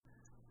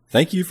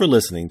Thank you for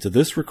listening to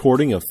this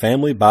recording of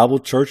Family Bible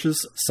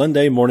Church's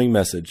Sunday morning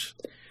message.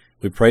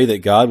 We pray that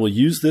God will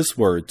use this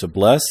word to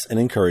bless and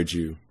encourage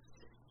you.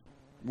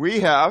 We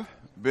have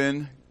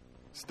been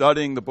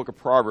studying the book of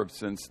Proverbs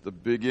since the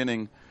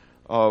beginning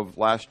of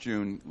last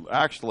June.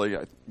 Actually,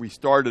 we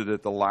started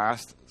it the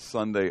last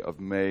Sunday of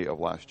May of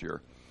last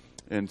year.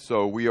 And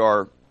so we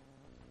are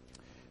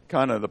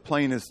the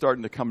plane is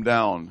starting to come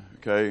down,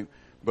 okay?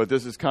 But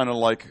this is kind of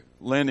like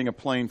landing a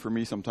plane for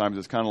me sometimes.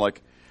 It's kind of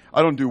like,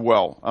 I don't do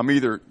well.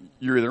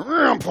 You're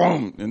either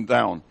boom and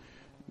down.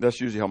 That's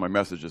usually how my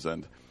messages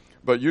end.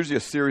 But usually a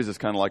series is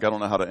kind of like, I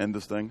don't know how to end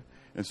this thing.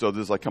 And so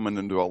this is like coming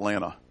into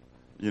Atlanta,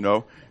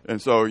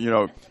 And so,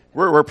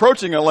 we're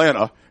approaching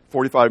Atlanta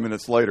 45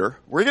 minutes later.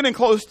 We're getting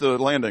close to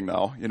landing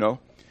now,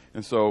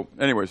 And so,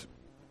 anyways,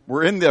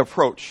 we're in the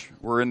approach.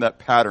 We're in that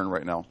pattern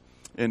right now.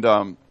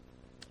 And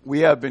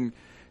we have been,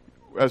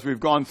 as we've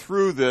gone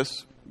through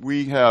this,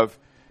 we have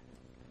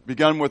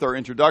begun with our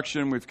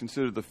introduction. We've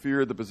considered the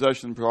fear, the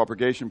possession,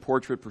 propagation,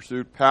 portrait,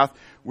 pursuit, path.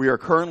 We are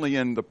currently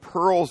in the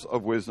pearls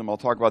of wisdom. I'll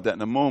talk about that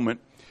in a moment.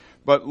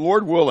 But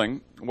Lord willing,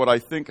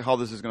 how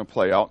this is going to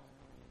play out,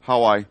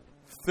 how I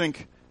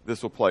think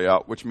this will play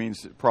out, which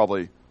means it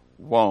probably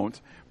won't,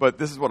 but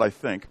this is what I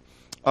think,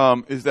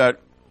 is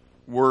that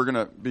we're going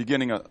to be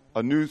beginning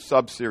a new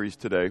sub-series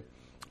today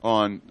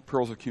on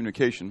pearls of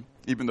communication,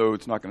 even though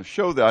it's not going to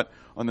show that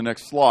on the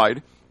next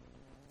slide.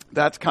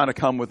 That's kind of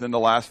come within the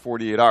last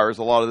 48 hours.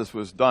 A lot of this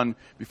was done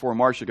before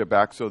Marcia got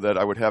back so that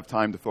I would have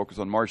time to focus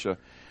on Marcia.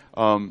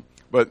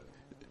 But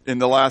in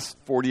the last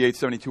 48,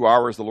 72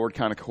 hours, the Lord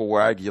kind of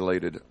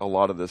coagulated a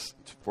lot of this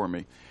for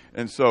me.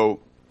 And so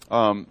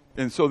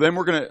then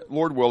we're going to,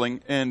 Lord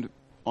willing, end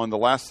on the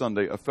last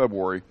Sunday of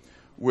February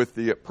with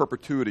the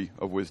perpetuity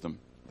of wisdom.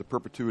 The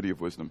perpetuity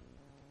of wisdom.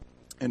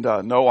 And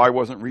no, I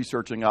wasn't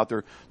researching out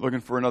there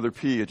looking for another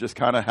P. It just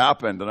kind of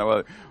happened. And I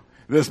was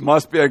this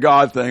must be a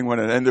God thing when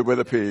it ended with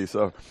a P.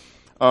 So,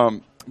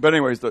 but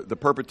anyways, the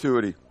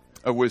perpetuity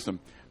of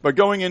wisdom. But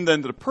going in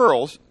then to the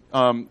pearls,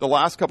 the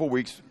last couple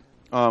weeks,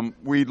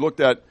 we looked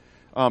at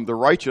the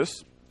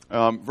righteous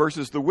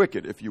versus the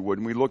wicked, if you would.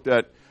 And we looked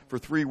at, for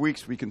 3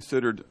 weeks, we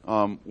considered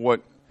the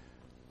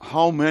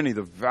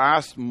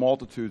vast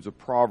multitudes of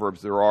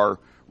proverbs there are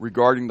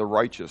regarding the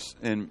righteous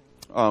and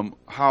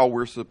how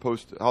that's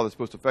supposed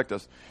to affect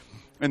us.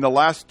 In the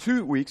last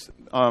 2 weeks,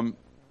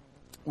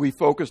 we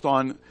focused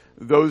on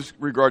those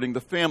regarding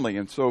the family.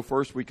 And so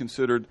first we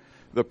considered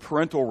the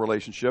parental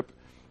relationship,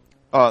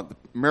 the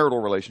marital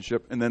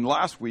relationship. And then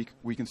last week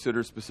we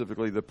considered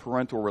specifically the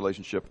parental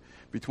relationship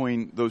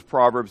between those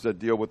proverbs that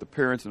deal with the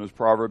parents and those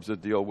proverbs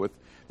that deal with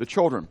the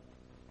children.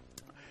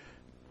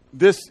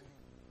 This,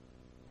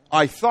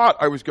 I thought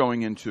I was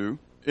going into,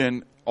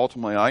 and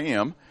ultimately I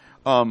am,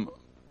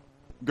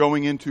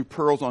 going into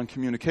pearls on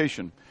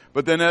communication.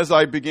 But then as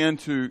I began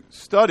to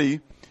study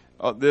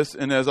this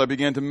and as I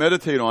began to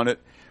meditate on it,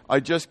 I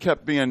just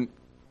kept being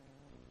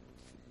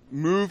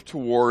moved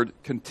toward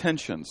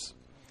contentions.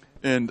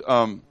 And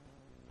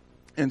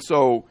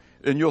so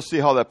you'll see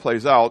how that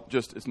plays out.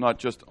 It's not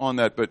just on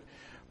that, but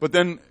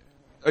then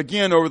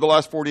again, over the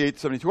last 48,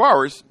 72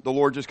 hours, the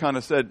Lord just kind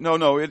of said,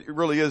 no, it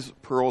really is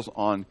pearls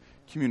on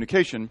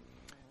communication.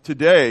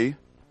 Today,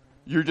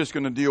 you're just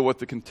going to deal with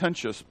the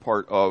contentious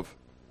part of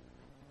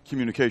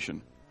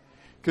communication.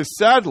 Because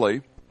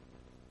sadly,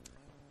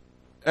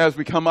 as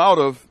we come out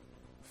of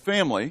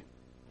family,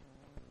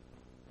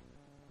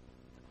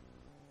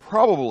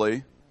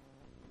 probably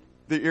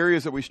the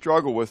areas that we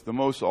struggle with the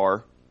most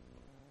are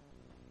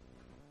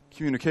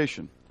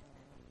communication.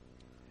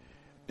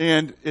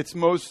 And it's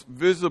most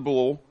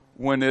visible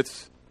when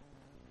it's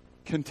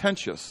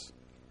contentious.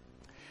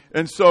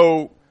 And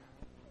so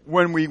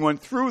when we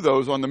went through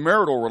those on the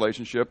marital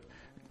relationship,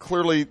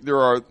 clearly there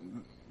are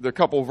the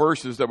couple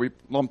verses that we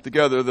lumped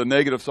together, the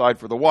negative side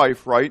for the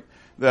wife, right?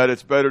 That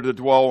it's better to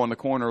dwell on the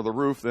corner of the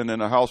roof than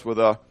in a house with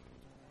a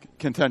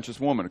contentious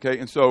woman, okay?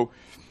 And so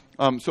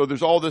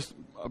there's all this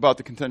about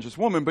the contentious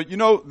woman, but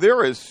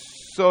there is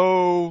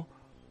so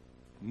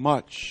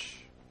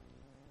much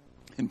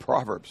in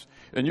Proverbs.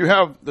 And you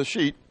have the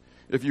sheet,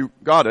 if you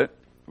got it,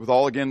 with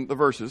all, again, the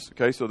verses,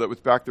 okay? So that was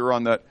back there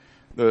on that,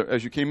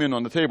 as you came in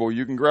on the table,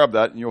 you can grab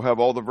that, and you'll have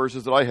all the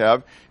verses that I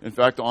have. In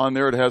fact, on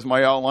there it has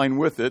my outline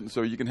with it, and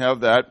so you can have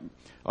that.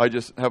 I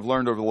just have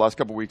learned over the last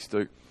couple of weeks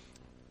to,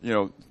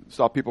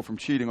 stop people from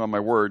cheating on my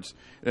words,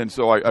 and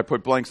so I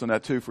put blanks on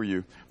that too for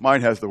you.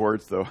 Mine has the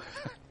words, though.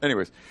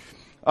 Anyways,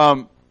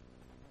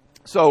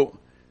 so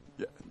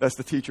yeah, that's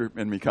the teacher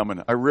in me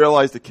coming. I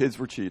realized the kids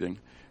were cheating,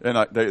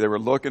 and they were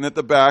looking at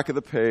the back of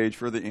the page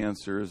for the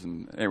answers,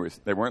 and anyways,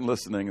 they weren't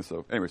listening, and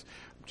so anyways,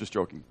 just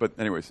joking. But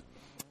anyways,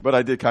 but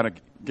I did kind of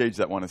gauge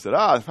that one and said,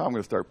 I'm going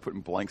to start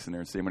putting blanks in there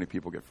and see how many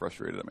people get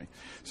frustrated at me.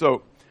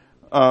 So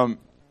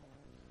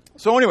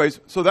anyways,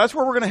 so that's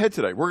where we're going to head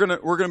today. We're going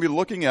to be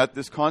looking at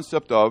this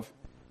concept of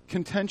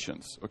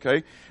contentions,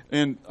 okay?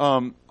 And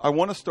I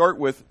want to start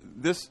with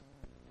this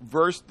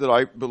verse that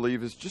I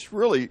believe is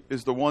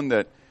the one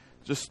that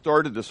just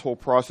started this whole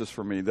process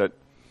for me, that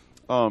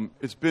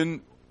it's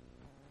been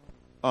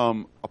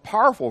a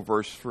powerful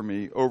verse for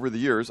me over the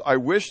years. I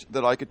wish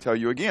that I could tell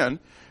you again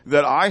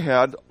that I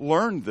had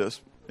learned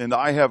this and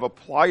I have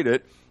applied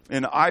it,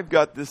 and I've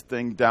got this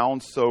thing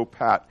down so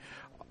pat.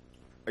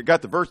 I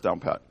got the verse down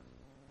pat.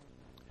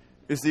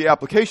 It's the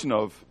application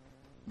of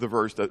the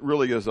verse that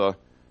really is a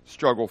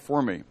struggle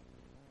for me.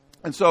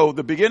 And so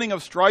the beginning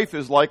of strife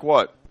is like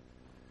what?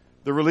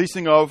 The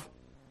releasing of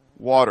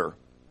water.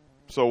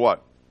 So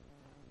what?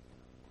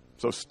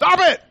 So stop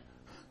it!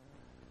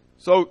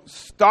 So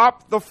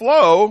stop the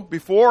flow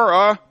before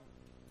a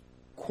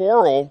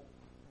quarrel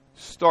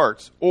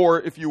starts,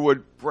 or if you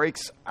would,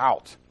 breaks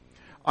out.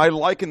 I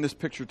liken this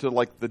picture to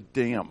like the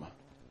dam,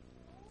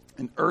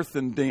 an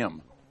earthen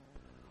dam.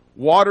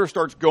 Water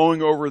starts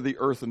going over the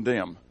earthen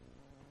dam.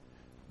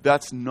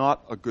 That's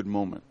not a good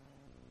moment.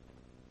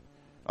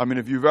 I mean,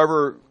 if you've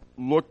ever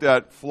looked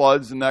at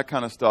floods and that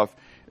kind of stuff,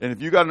 and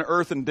if you got an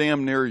earthen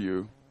dam near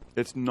you,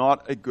 it's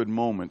not a good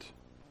moment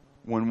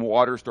when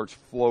water starts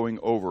flowing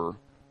over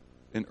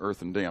an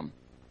earthen dam.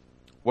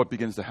 What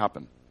begins to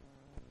happen?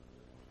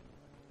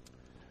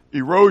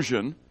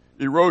 Erosion.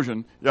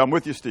 Yeah, I'm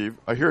with you, Steve.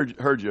 I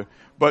heard you.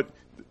 But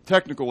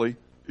technically,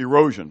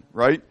 erosion,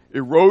 right?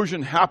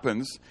 Erosion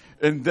happens,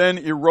 and then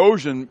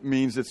erosion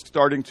means it's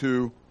starting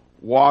to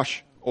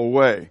wash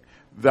away.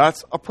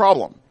 That's a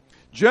problem.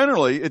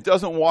 Generally, it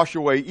doesn't wash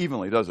away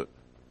evenly, does it?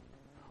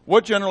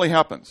 What generally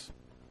happens?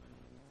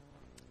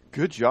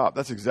 Good job.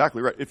 That's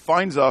exactly right. It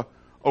finds a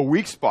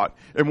weak spot.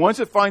 And once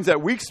it finds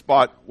that weak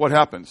spot, what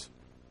happens?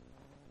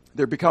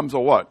 There becomes a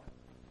what?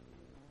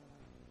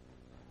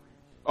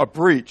 A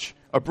breach.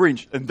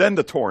 And then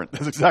the torrent.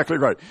 That's exactly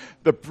right.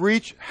 The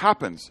breach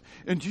happens.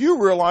 And do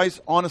you realize,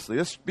 honestly,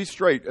 let's be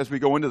straight as we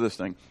go into this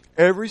thing,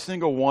 every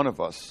single one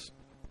of us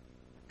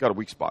got a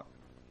weak spot.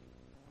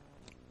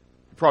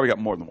 You probably got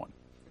more than one.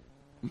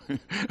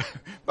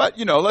 But,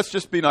 let's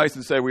just be nice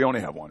and say we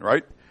only have one,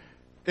 right?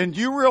 And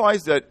do you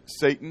realize that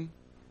Satan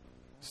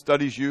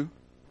studies you?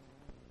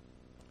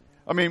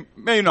 I mean,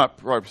 may not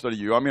probably study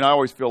you. I mean, I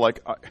always feel like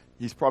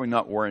he's probably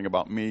not worrying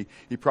about me.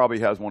 He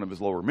probably has one of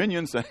his lower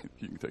minions saying,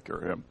 you can take care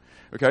of him.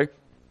 Okay?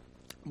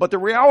 But the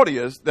reality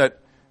is that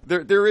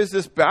there is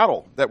this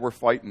battle that we're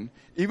fighting,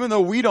 even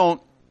though we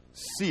don't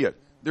see it.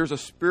 There's a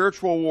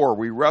spiritual war.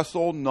 We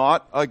wrestle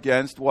not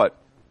against what?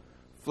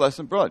 Flesh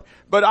and blood.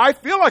 But I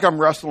feel like I'm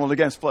wrestling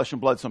against flesh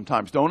and blood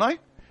sometimes, don't I?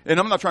 And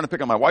I'm not trying to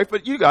pick on my wife,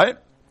 but you got it.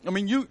 I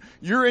mean,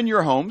 you're in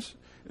your homes,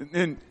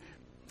 and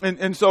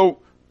so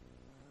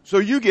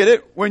you get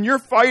it. When you're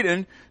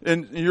fighting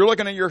and you're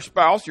looking at your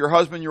spouse, your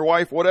husband, your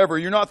wife, whatever,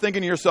 you're not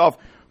thinking to yourself,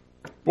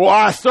 well,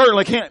 I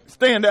certainly can't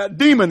stand that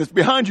demon that's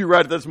behind you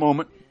right at this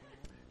moment.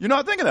 You're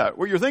not thinking that.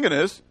 What you're thinking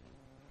is,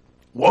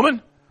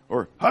 woman,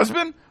 or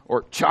husband,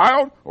 or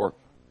child, or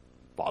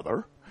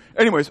father.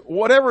 Anyways,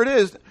 whatever it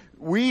is,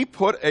 we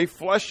put a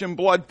flesh and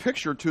blood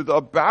picture to the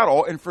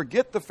battle and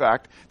forget the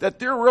fact that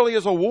there really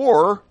is a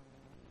war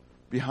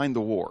behind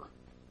the war.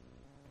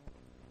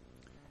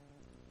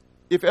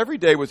 If every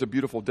day was a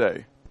beautiful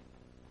day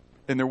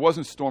and there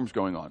wasn't storms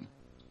going on,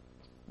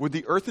 would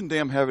the earthen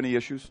dam have any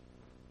issues?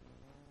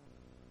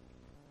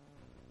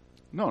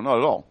 No, not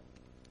at all.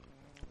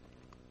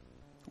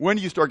 When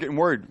do you start getting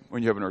worried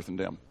when you have an earthen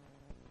dam?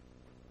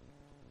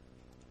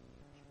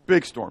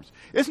 Big storms.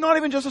 It's not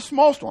even just a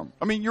small storm.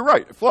 I mean, you're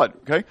right, a flood,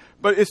 okay?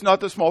 But it's not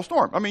the small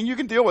storm. I mean, you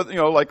can deal with,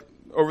 like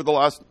over the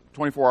last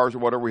 24 hours or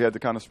whatever, we had the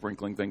kind of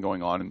sprinkling thing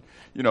going on. And,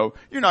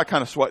 you're not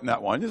kind of sweating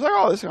that one. It's like,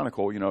 oh, this is kind of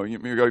cool. You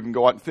can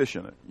go out and fish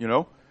in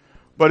it,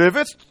 But if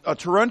it's a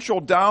torrential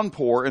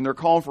downpour and they're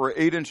calling for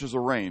 8 inches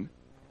of rain,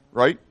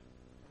 right?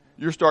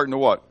 You're starting to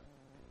what?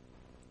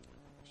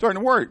 Starting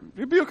to worry.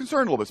 You'd be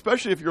concerned a little bit,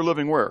 especially if you're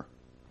living where?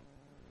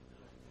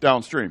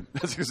 Downstream.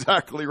 That's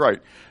exactly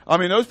right. I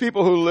mean, those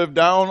people who live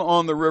down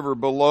on the river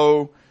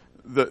below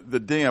the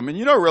dam, and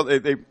really,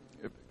 they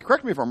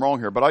correct me if I'm wrong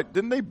here, but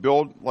didn't they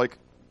build like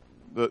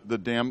the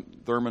dam,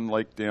 Thurman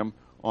Lake Dam,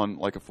 on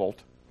like a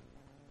fault?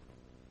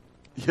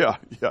 Yeah,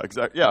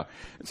 exactly. Yeah.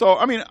 So,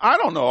 I mean, I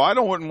don't know.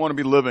 Wouldn't want to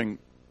be living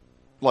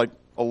like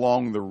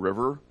along the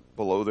river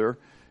below there.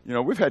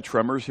 We've had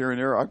tremors here and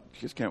there. I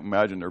just can't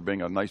imagine there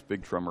being a nice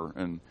big tremor.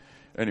 And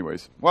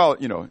anyways, well,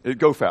 it'd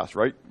go fast,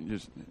 right?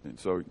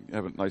 So you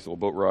have a nice little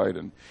boat ride.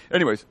 And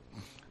anyways,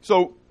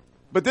 so,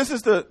 but this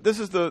is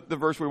the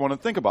verse we want to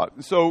think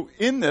about. So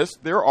in this,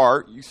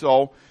 you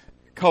saw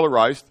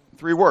colorized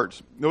 3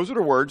 words. Those are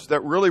the words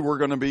that really we're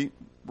going to be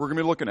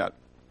looking at.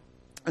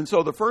 And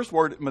so the first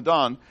word,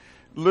 Madan,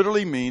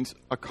 literally means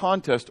a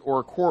contest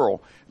or a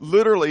quarrel.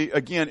 Literally,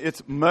 again,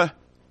 it's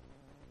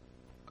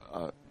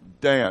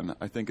Dan,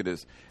 I think it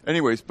is.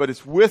 Anyways, but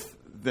it's with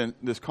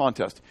this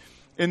contest.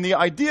 And the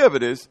idea of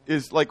it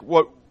is like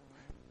what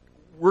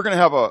we're going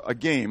to have a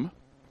game,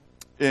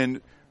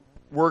 and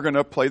we're going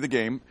to play the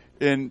game.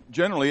 And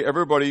generally,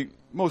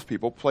 most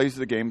people plays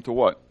the game to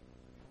what?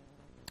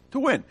 To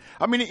win.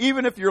 I mean,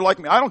 even if you're like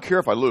me, I don't care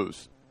if I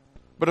lose.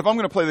 But if I'm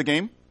going to play the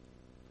game,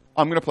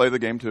 I'm going to play the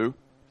game to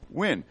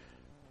win.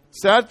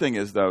 Sad thing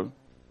is, though,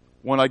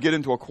 when I get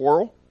into a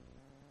quarrel,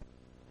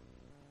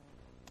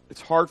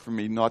 it's hard for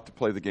me not to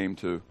play the game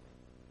to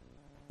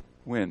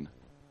win.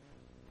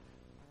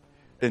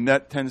 And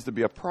that tends to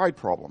be a pride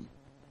problem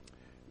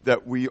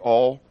that we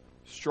all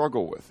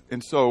struggle with.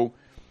 And so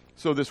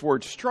this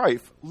word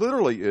strife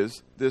literally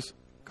is this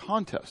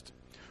contest.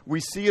 We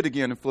see it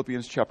again in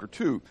Philippians chapter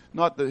 2,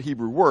 not the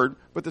Hebrew word,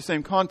 but the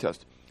same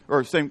contest,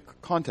 or same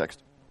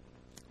context.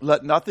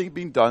 Let nothing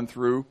be done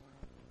through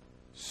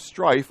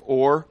strife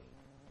or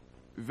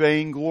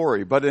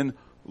vainglory, but in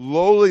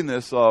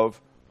lowliness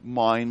of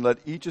mind, let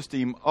each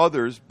esteem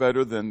others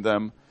better than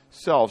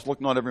themselves. Look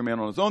not every man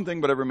on his own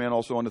thing, but every man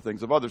also on the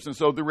things of others. And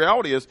so the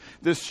reality is,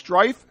 this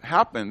strife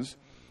happens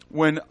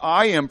when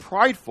I am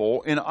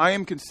prideful and I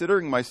am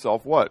considering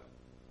myself what?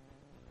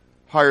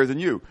 Higher than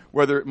you.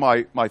 Whether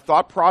my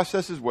thought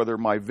processes, whether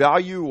my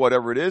value,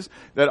 whatever it is,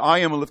 that I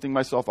am lifting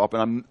myself up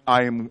and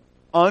I am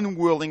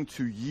unwilling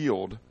to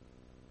yield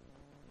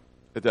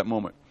at that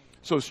moment.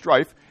 So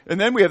strife. And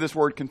then we have this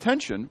word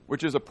contention,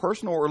 which is a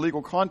personal or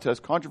legal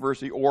contest,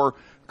 controversy, or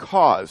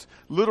cause.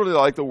 Literally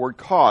like the word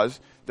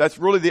cause. That's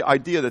really the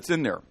idea that's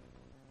in there.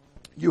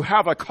 You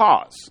have a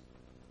cause.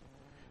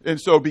 And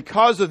so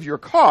because of your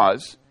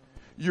cause,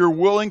 you're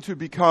willing to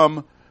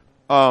become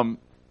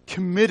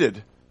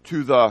committed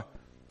to the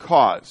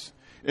cause.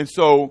 And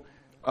so,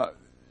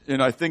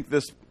 and I think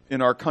this,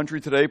 in our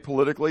country today,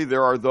 politically,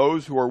 there are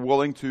those who are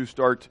willing to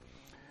start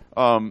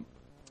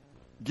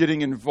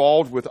getting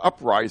involved with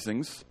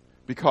uprisings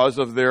because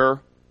of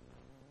their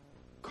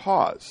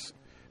cause.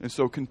 And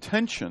so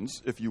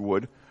contentions, if you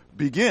would,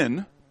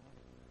 begin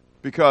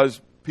because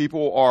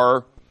people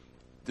are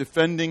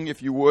defending,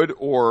 if you would,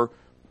 or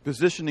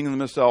positioning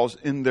themselves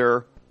in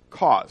their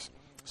cause.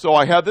 So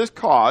I have this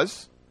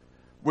cause,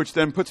 which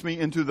then puts me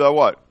into the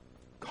what?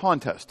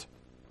 Contest.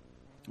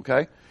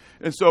 Okay?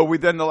 And so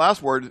the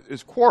last word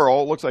is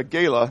quarrel. It looks like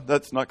gala.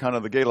 That's not kind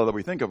of the gala that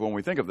we think of when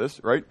we think of this,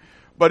 right?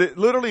 But it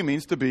literally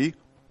means to be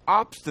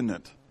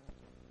obstinate.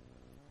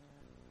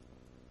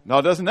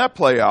 Now, doesn't that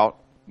play out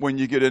when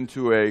you get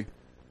into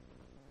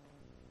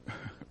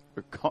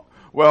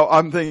well,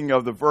 I'm thinking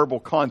of the verbal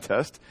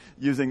contest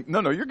using,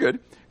 no, you're good.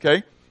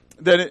 Okay?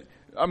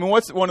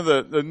 What's one of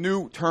the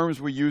new terms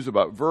we use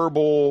about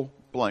verbal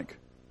blank?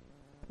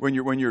 When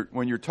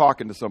you're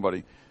talking to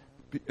somebody.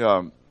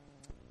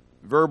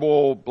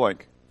 Verbal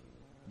blank.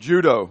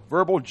 Judo.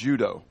 Verbal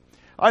judo.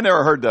 I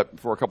never heard that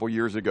before a couple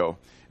years ago.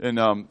 And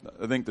I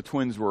think the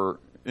twins were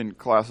in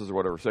classes or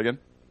whatever. Say again?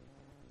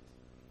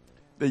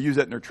 They use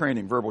that in their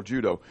training, verbal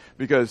judo.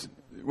 Because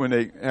when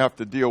they have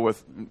to deal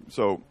with,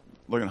 so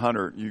look at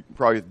Hunter, you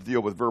probably have to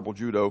deal with verbal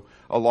judo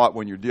a lot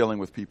when you're dealing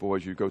with people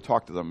as you go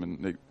talk to them.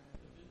 And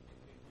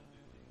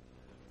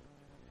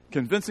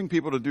convincing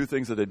people to do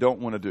things that they don't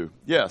want to do.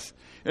 Yes.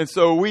 And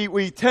so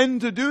we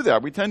tend to do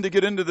that. We tend to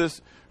get into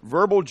this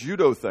verbal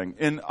judo thing.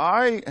 And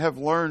I have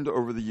learned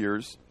over the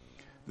years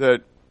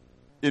that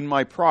in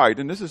my pride,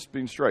 and this is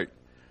being straight,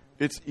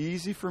 it's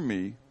easy for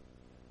me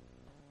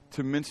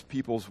to mince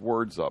people's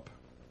words up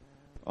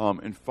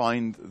and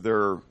find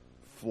their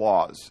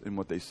flaws in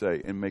what they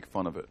say and make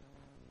fun of it.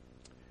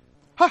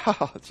 Ha ha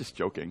ha, just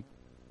joking.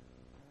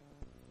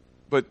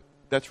 But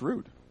that's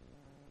rude.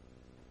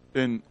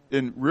 And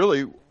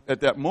really,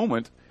 at that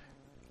moment,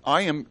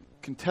 I am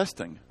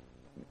contesting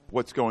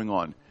what's going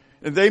on.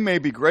 And they may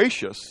be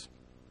gracious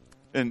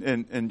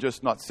and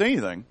just not say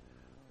anything,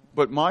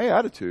 but my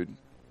attitude,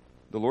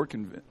 the Lord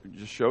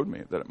just showed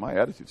me that my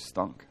attitude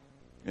stunk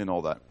in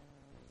all that.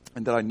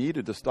 And that I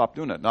needed to stop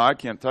doing that. Now, I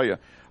can't tell you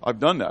I've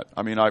done that.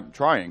 I mean, I'm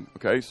trying,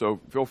 okay? So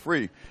feel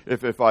free.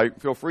 If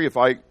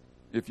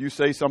you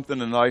say something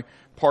and I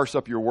parse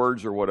up your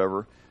words or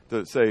whatever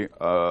to say,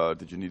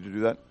 did you need to do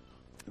that?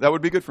 That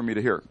would be good for me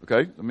to hear,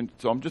 okay? I mean,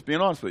 so I'm just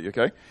being honest with you,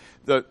 okay?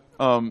 That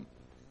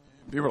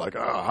people are like,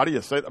 how do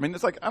you say that? I mean,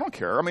 it's like, I don't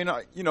care. I mean,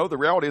 the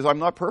reality is I'm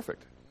not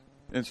perfect.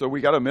 And so we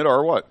got to admit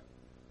our what?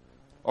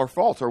 Our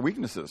faults, our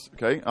weaknesses,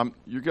 okay?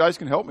 You guys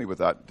can help me with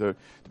that to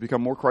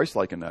become more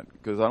Christ-like in that,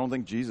 because I don't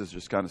think Jesus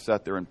just kind of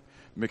sat there and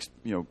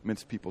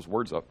minced people's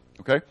words up,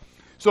 okay?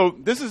 So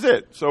this is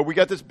it. So we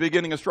got this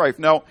beginning of strife.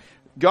 Now,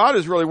 God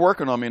is really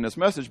working on me in this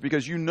message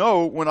because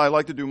when I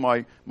like to do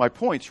my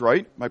points,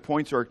 right? My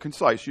points are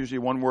concise, usually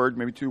one word,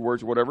 maybe 2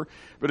 words or whatever.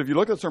 But if you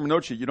look at the sermon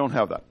note sheet, you don't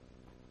have that.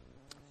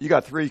 You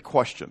got 3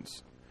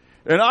 questions.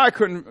 And I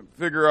couldn't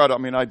figure out,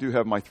 I do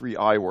have my 3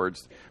 I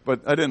words,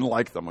 but I didn't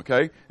like them,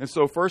 okay? And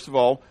so first of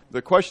all,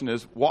 the question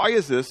is, why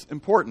is this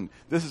important?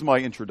 This is my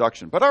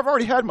introduction. But I've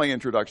already had my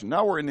introduction.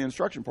 Now we're in the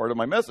instruction part of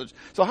my message.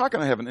 So how can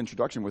I have an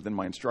introduction within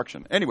my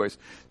instruction? Anyways,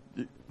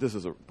 this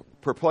is a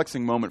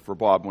perplexing moment for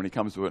Bob when he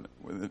comes to it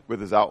with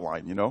his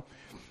outline,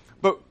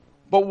 But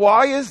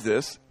why is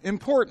this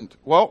important?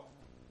 Well,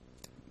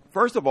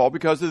 first of all,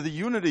 because of the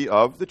unity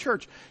of the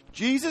church.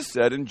 Jesus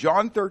said in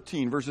John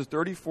 13, verses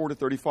 34 to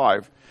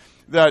 35,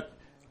 that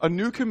a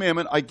new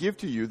commandment I give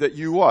to you, that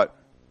you what?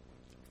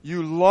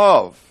 You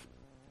love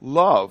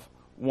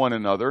one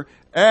another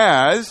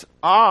as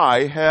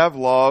I have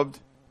loved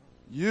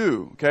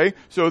you. Okay?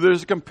 So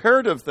there's a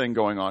comparative thing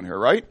going on here,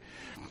 right?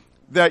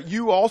 That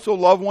you also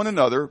love one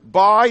another.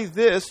 By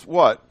this,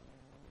 what?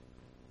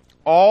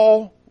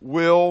 All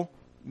will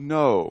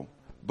know.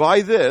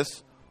 By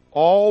this,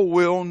 all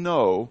will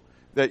know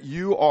that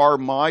you are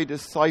my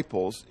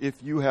disciples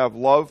if you have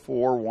love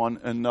for one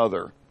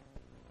another.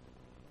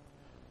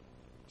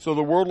 So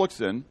the world looks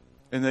in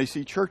and they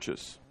see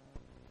churches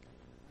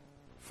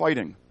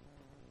fighting,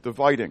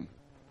 dividing,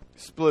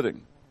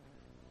 splitting,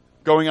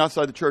 going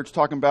outside the church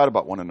talking bad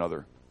about one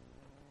another.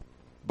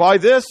 By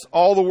this,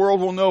 all the world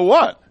will know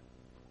what?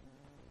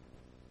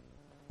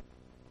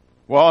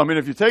 Well, I mean,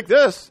 if you take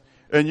this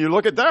and you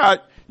look at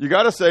that, you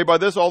got to say, by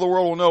this, all the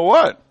world will know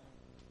what?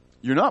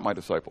 You're not my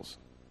disciples.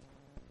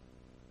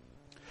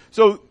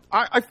 So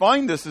I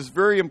find this is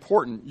very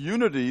important.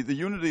 Unity, the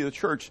unity of the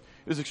church,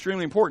 is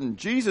extremely important.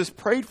 Jesus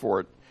prayed for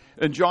it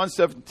in John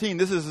 17.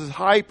 This is his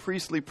high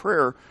priestly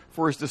prayer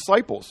for his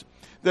disciples.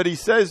 That he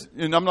says,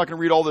 and I'm not going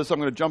to read all this, I'm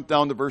going to jump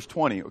down to verse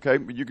 20, okay?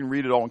 But you can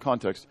read it all in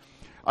context.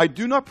 I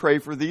do not pray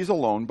for these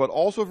alone, but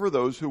also for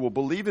those who will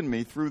believe in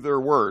me through their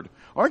word.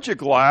 Aren't you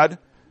glad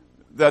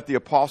that the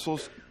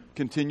apostles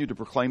continue to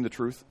proclaim the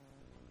truth?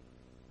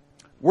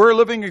 We're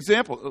living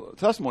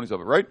testimonies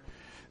of it, right?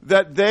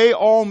 That they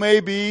all may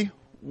be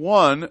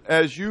one,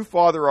 as you,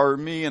 Father, are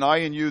in me, and I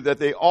in you, that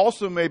they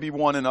also may be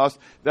one in us,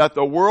 that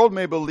the world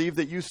may believe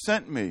that you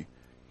sent me.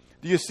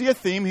 Do you see a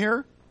theme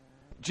here?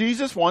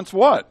 Jesus wants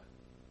what?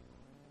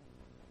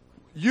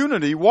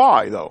 Unity.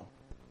 Why, though?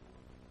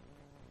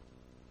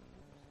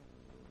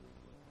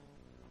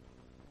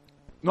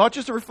 Not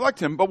just to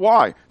reflect him, but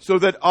why? So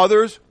that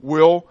others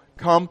will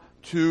come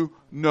to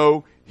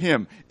know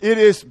him. It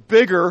is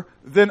bigger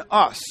than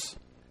us.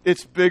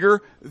 It's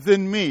bigger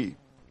than me.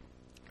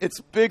 It's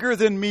bigger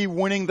than me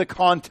winning the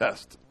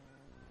contest.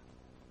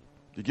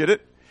 You get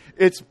it?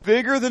 It's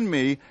bigger than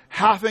me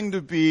having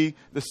to be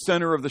the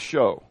center of the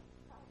show.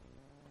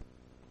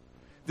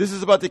 This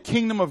is about the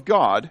kingdom of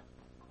God,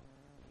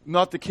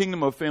 not the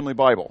kingdom of Family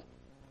Bible.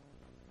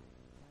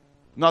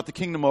 Not the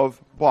kingdom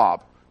of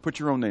Bob. Put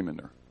your own name in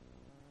there.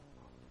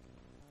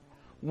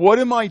 What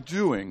am I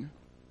doing,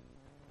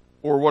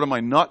 or what am I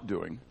not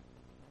doing,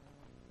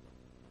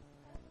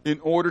 in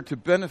order to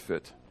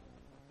benefit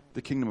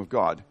the kingdom of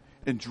God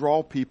and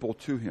draw people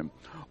to him?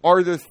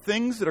 Are there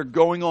things that are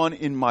going on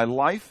in my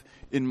life,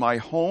 in my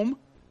home,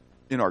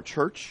 in our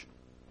church,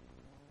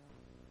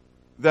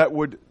 that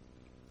would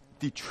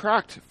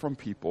detract from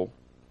people?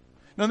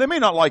 Now, they may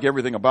not like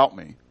everything about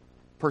me,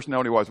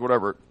 personality-wise,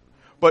 whatever,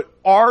 but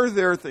are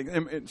there things,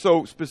 and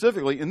so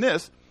specifically in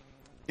this,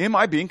 am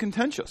I being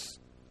contentious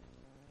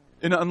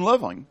and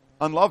unloving,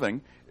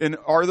 and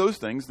are those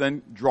things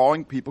then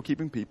drawing people,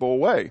 keeping people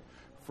away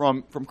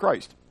from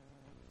Christ?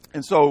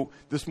 And so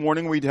this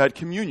morning we had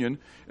communion,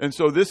 and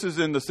so this is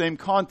in the same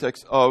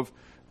context of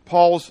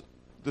Paul's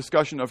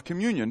discussion of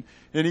communion.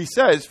 And he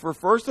says, for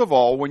first of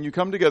all, when you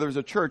come together as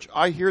a church,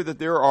 I hear that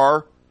there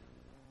are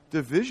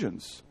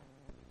divisions,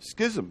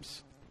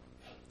 schisms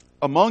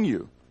among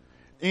you.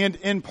 And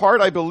in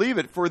part I believe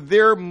it, for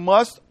there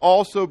must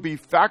also be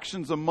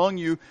factions among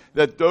you,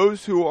 that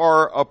those who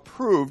are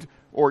approved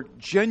or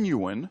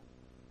genuine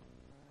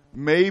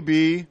may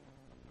be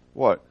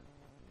what?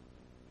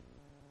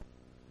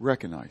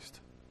 Recognized.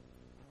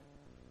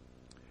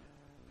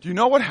 Do you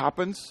know what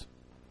happens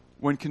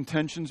when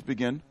contentions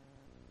begin?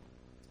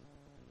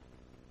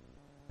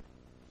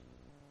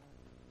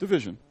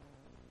 Division.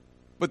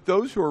 But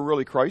those who are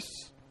really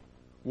Christ's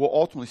will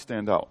ultimately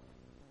stand out.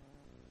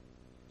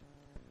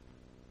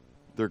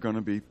 They're going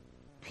to be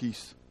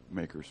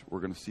peacemakers. We're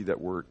going to see that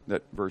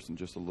verse in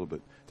just a little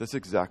bit. That's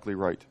exactly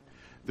right.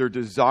 Their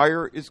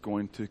desire is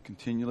going to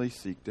continually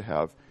seek to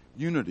have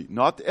unity,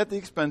 not at the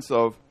expense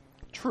of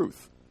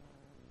truth,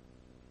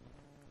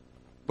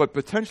 but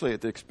potentially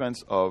at the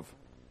expense of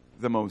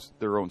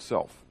their own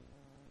self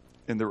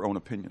and their own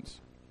opinions.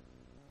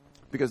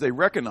 Because they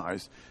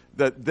recognize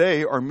that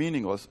they are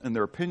meaningless and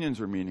their opinions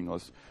are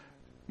meaningless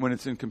when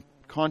it's in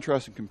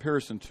contrast and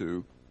comparison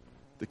to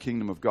the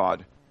kingdom of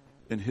God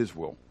and his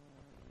will.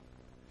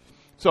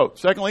 So,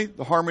 secondly,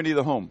 the harmony of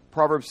the home.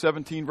 Proverbs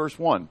 17, verse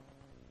 1.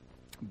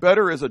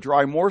 Better is a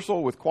dry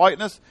morsel with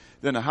quietness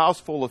than a house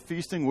full of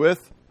feasting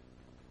with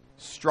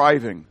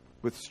striving,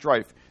 with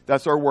strife.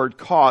 That's our word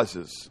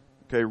causes.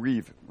 Okay,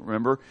 reeve,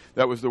 remember?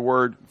 That was the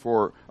word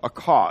for a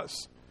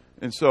cause.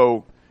 And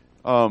so,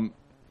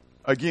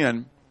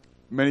 again,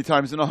 many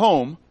times in a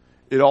home,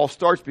 it all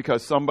starts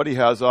because somebody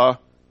has a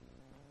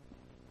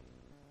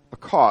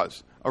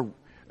cause.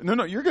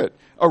 No, you're good.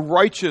 A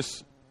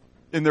righteous,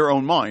 in their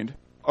own mind,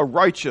 a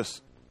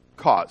righteous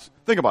cause.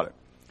 Think about it.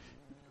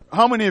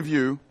 How many of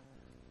you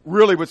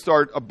really would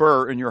start a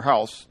burr in your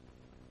house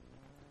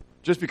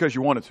just because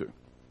you wanted to?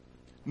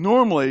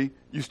 Normally,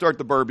 you start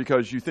the burr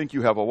because you think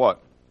you have a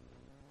what?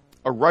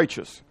 A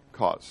righteous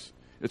cause.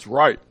 It's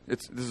right.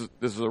 This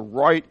is a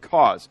right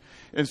cause.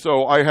 And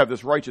so I have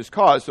this righteous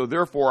cause, so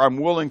therefore I'm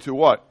willing to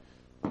what?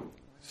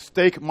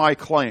 Stake my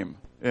claim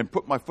and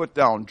put my foot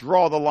down,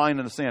 draw the line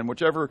in the sand,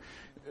 whichever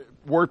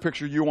word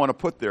picture you want to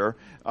put there.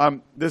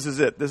 This is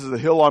it. This is the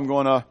hill I'm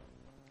going to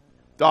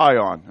die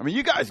on. I mean,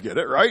 you guys get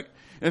it, right?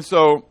 And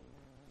so,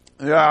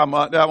 that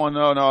one,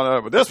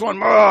 no, but this one,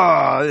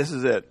 this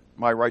is it,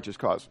 my righteous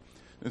cause.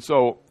 And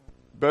so,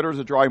 better is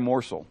a dry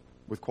morsel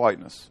with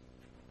quietness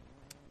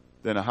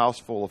than a house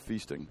full of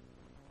feasting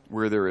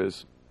where there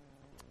is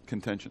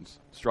contentions,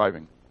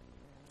 striving.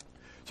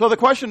 So the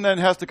question then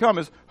has to come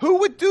is, who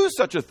would do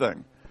such a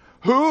thing?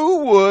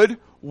 Who would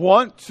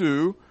want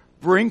to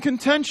bring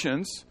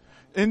contentions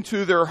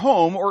into their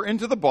home or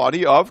into the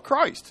body of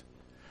Christ?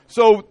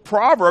 So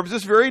Proverbs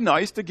is very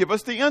nice to give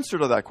us the answer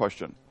to that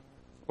question.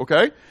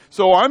 Okay?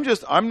 So I'm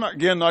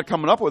not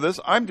coming up with this.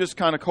 I'm just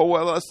kind of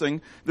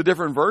coalescing the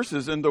different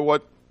verses into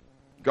what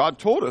God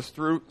told us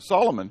through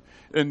Solomon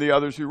and the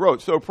others who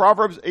wrote. So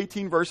Proverbs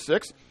 18 verse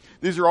 6.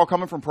 These are all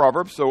coming from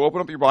Proverbs. So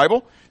open up your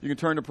Bible. You can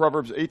turn to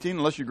Proverbs 18.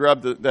 Unless you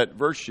grab that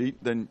verse sheet,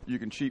 then you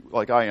can cheat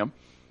like I am.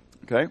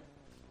 Okay?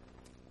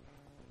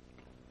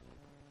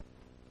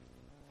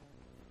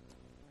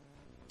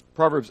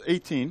 Proverbs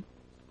 18,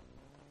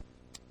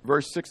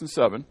 verse 6 and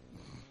 7.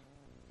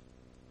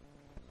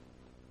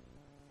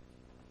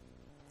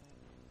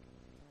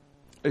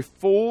 A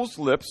fool's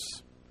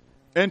lips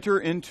enter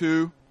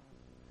into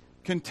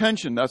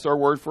contention. That's our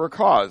word for a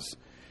cause.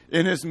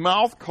 In his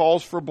mouth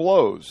calls for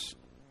blows.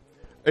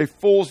 A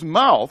fool's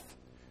mouth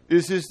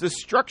is his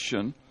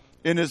destruction,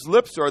 and his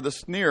lips are the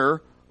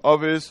snare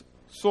of his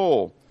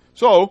soul.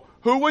 So,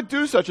 who would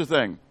do such a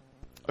thing?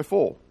 A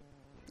fool.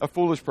 A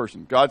foolish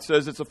person. God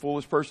says it's a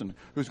foolish person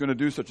who's going to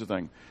do such a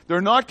thing. They're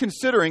not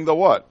considering the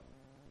what?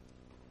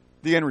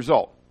 The end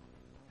result.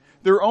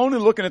 They're only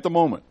looking at the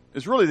moment.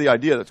 It's really the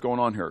idea that's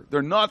going on here.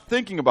 They're not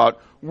thinking about,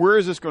 where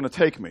is this going to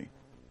take me?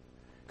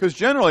 Because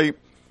generally,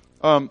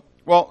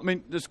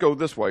 just go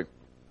this way.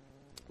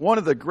 One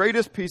of the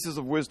greatest pieces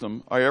of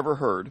wisdom I ever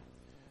heard,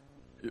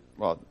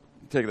 well,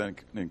 take that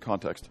in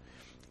context,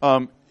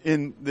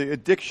 in the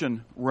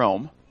addiction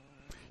realm,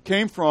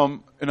 came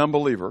from an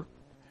unbeliever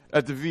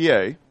at the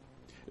VA,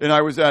 and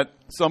I was at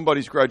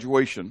somebody's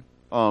graduation,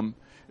 and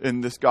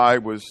this guy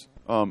was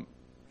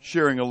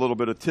sharing a little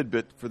bit of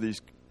tidbit for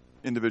these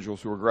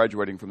individuals who were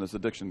graduating from this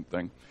addiction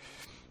thing.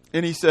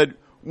 And he said,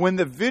 when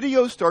the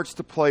video starts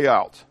to play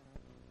out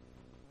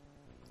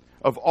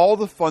of all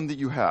the fun that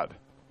you had,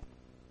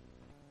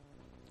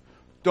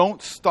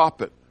 don't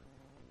stop it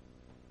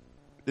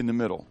in the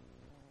middle.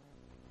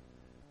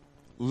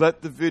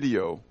 Let the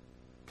video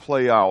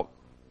play out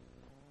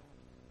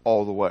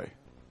all the way.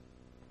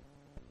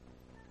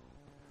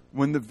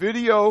 When the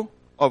video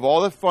of all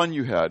the fun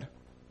you had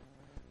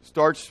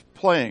starts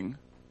playing,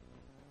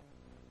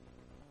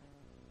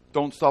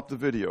 don't stop the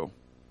video.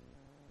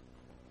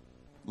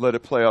 Let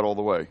it play out all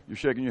the way. You're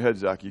shaking your head,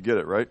 Zach. You get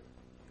it, right?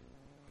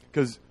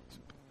 Because,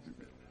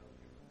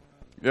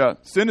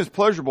 sin is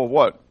pleasurable,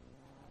 what?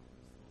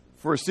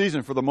 For a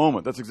season, for the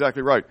moment. That's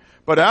exactly right.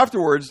 But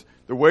afterwards,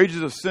 the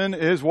wages of sin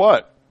is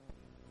what?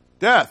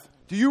 Death.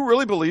 Do you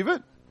really believe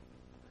it?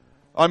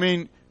 I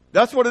mean,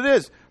 that's what it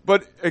is.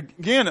 But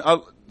again,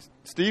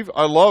 Steve,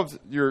 I loved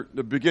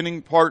the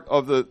beginning part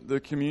of the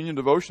communion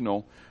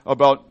devotional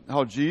about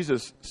how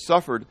Jesus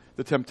suffered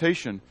the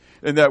temptation,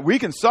 and that we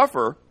can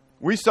suffer.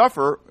 We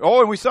suffer,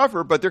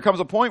 but there comes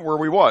a point where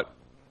we what?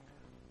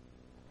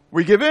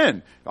 We give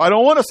in. I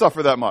don't want to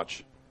suffer that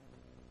much.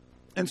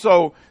 And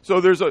so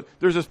there's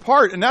this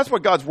part, and that's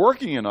what God's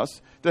working in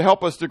us to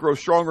help us to grow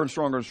stronger and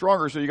stronger and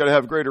stronger. So you got to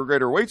have greater and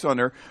greater weights on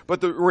there.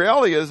 But the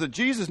reality is that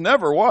Jesus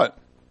never what?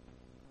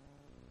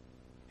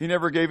 He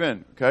never gave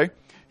in. Okay,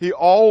 he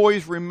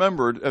always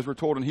remembered, as we're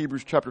told in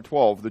Hebrews chapter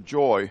 12, the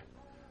joy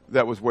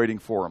that was waiting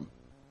for him.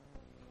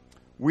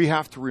 We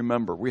have to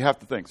remember. We have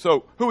to think.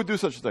 So who would do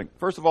such a thing?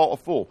 First of all, a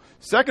fool.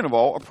 Second of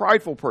all, a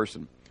prideful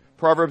person.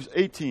 Proverbs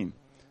 18,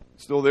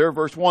 still there,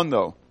 verse 1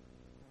 though.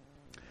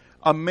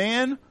 A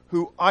man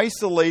who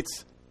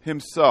isolates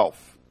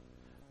himself.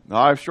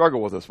 Now, I've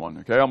struggled with this one,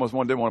 okay? I almost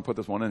didn't want to put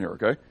this one in here,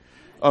 okay?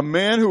 A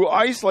man who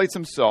isolates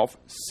himself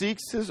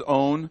seeks his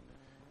own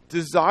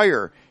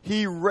desire.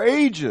 He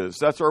rages,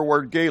 that's our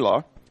word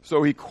gala,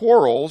 so he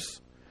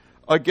quarrels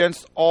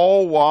against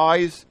all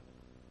wise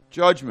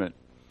judgment.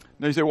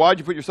 Now you say, why'd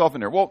you put yourself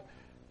in there? Well,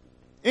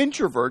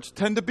 introverts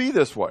tend to be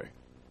this way.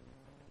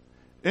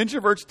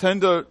 Introverts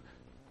tend to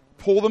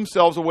pull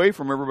themselves away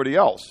from everybody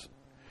else.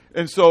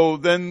 And so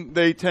then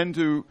they tend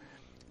to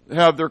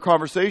have their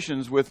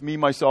conversations with me,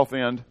 myself,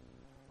 and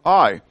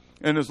I.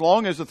 And as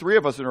long as the three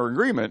of us are in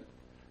agreement,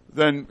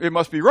 then it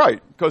must be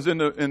right. Because in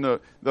the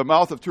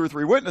mouth of two or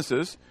three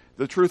witnesses,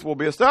 the truth will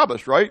be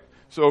established, right?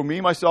 So me,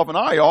 myself, and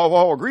I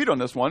all agreed on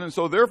this one, and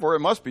so therefore it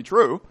must be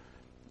true.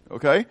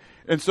 Okay?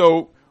 And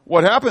so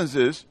what happens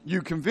is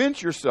you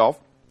convince yourself.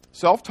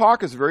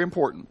 Self-talk is very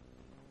important.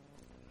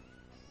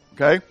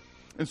 Okay?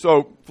 And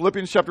so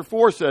Philippians chapter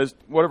 4 says,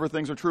 whatever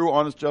things are true,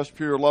 honest, just,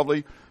 pure,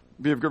 lovely,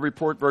 be of good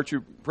report,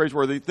 virtue,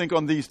 praiseworthy, think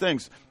on these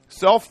things.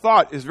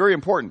 Self-thought is very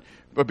important.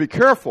 But be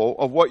careful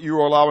of what you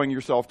are allowing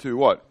yourself to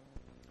what?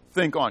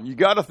 Think on. You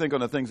got to think on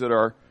the things that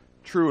are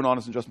true and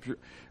honest and just and pure.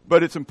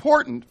 But it's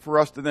important for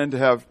us to then to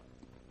have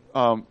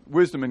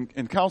wisdom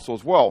and counsel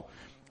as well.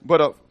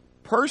 But a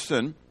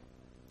person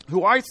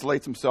who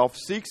isolates himself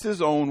seeks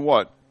his own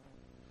what?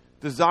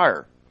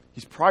 Desire.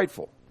 He's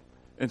prideful.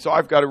 And so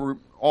I've got to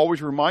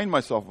always remind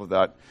myself of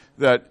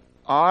that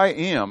I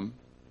am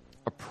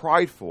a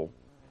prideful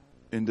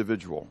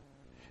individual.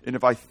 And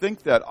if I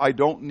think that I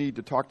don't need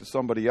to talk to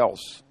somebody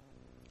else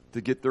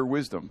to get their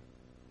wisdom,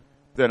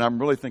 then I'm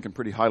really thinking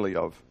pretty highly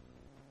of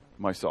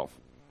myself.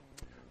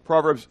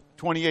 Proverbs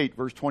 28,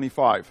 verse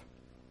 25.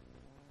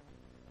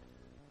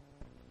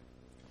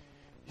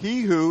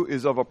 He who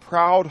is of a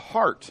proud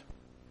heart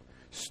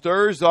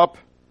stirs up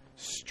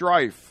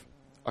strife,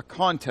 a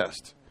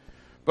contest.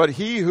 But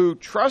he who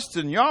trusts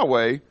in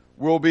Yahweh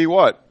will be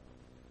what?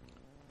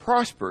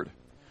 Prospered.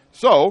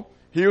 So,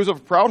 he who's of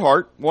a proud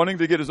heart, wanting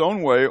to get his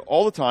own way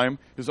all the time,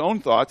 his own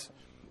thoughts,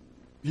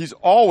 he's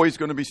always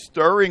going to be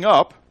stirring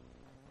up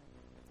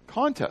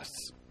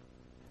contests.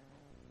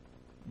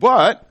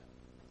 But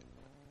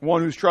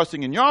one who's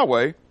trusting in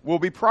Yahweh will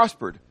be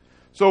prospered.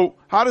 So,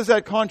 how does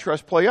that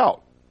contrast play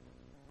out?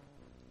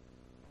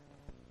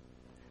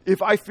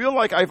 If I feel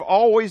like I've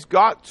always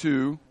got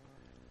to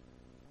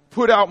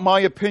put out my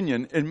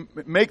opinion and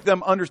make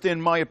them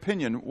understand my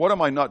opinion, what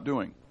am I not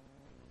doing?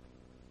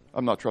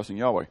 I'm not trusting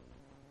Yahweh.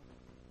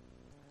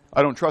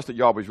 I don't trust that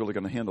Yahweh's really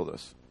going to handle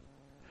this.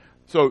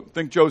 So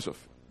think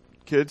Joseph.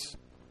 Kids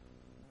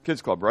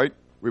club, right?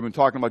 We've been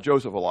talking about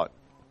Joseph a lot.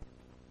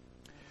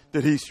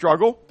 Did he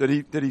struggle? Did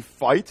he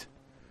fight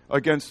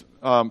against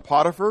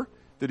Potiphar?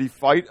 Did he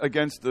fight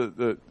against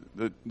the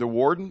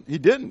warden? He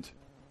didn't.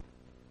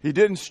 He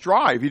didn't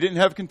strive. He didn't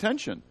have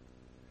contention.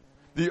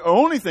 The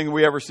only thing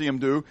we ever see him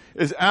do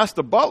is ask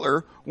the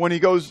butler when he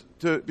goes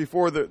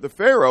before the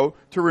Pharaoh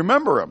to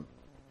remember him.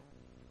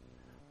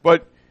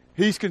 But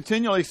he's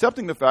continually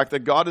accepting the fact that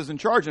God is in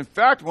charge. In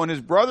fact, when his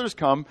brothers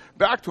come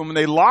back to him and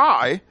they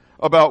lie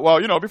about,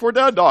 well, before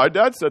Dad died,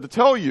 Dad said to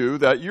tell you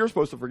that you're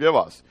supposed to forgive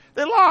us.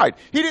 They lied.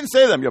 He didn't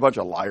say to them, you bunch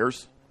of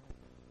liars.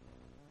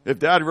 If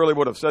Dad really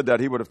would have said that,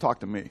 he would have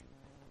talked to me.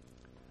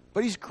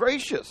 But he's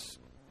gracious.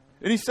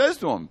 And he says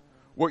to him,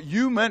 what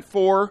you meant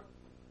for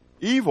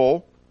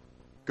evil,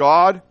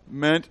 God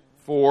meant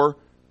for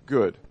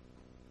good.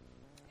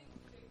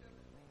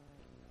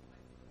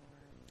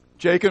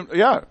 Jacob,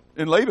 yeah,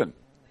 and Laban.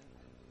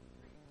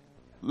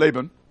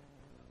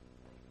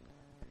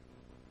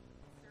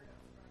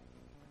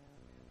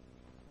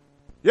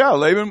 Yeah,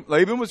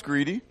 Laban was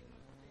greedy.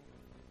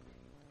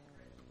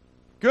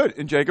 Good.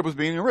 And Jacob was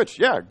being rich.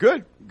 Yeah,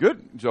 good,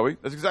 Joey.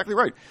 That's exactly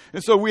right.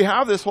 And so we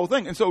have this whole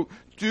thing. And so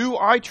do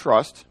I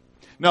trust?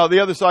 Now, the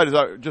other side is,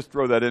 I just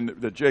throw that in,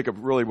 that Jacob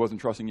really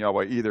wasn't trusting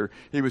Yahweh either.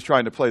 He was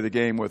trying to play the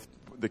game with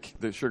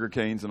the sugar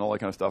canes and all that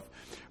kind of stuff.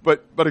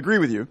 But agree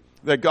with you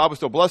that God was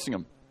still blessing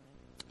him.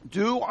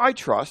 Do I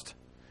trust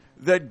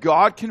that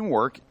God can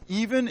work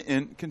even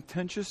in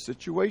contentious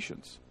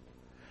situations?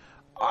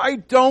 I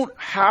don't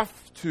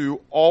have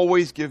to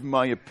always give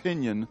my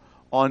opinion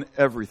on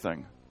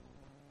everything.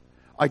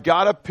 I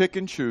got to pick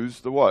and choose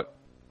the what?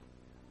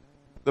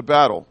 The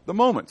battle, the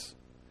moments.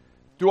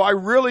 Do I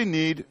really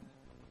need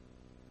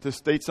to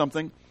state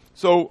something?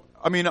 So,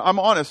 I'm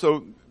honest.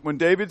 So, when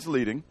David's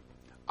leading,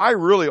 I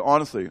really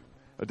honestly,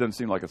 it doesn't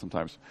seem like it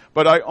sometimes,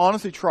 but I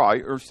honestly try,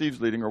 or Steve's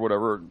leading or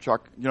whatever, or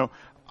Chuck,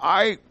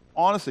 I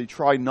honestly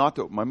try not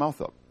to open my mouth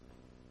up.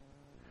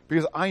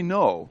 Because I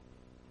know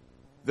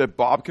that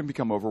Bob can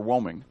become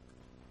overwhelming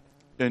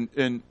and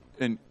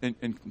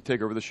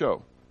take over the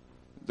show.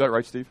 Is that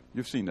right, Steve?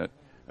 You've seen that.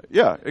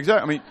 Yeah,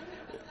 exactly.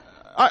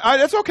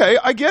 That's okay.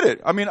 I get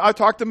it. I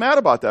talked to Matt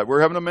about that.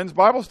 We're having a men's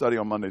Bible study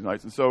on Monday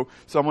nights, and so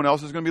someone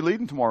else is going to be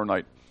leading tomorrow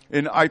night.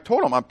 And I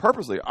told him,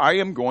 I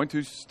am going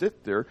to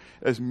sit there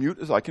as mute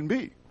as I can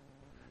be.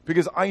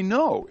 Because I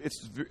know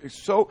it's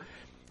so,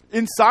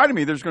 inside of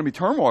me there's going to be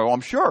turmoil,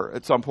 I'm sure,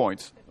 at some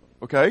points.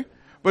 Okay?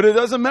 But it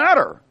doesn't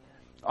matter.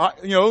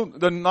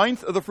 The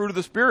ninth of the fruit of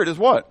the Spirit is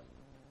what?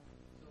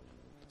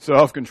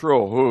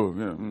 Self-control. Ooh,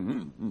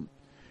 yeah.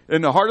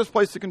 And the hardest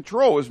place to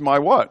control is my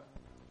what?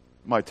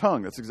 My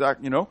tongue. That's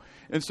exact,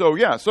 And so,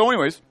 yeah. So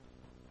anyways,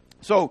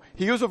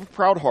 he who is of a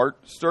proud heart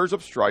stirs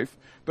up strife,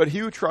 but he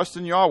who trusts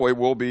in Yahweh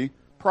will be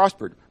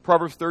prospered.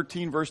 Proverbs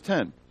 13, verse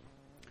 10.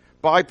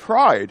 By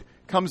pride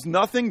comes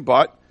nothing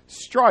but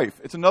strife.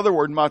 It's another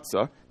word,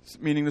 matzah,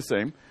 meaning the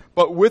same.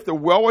 But with the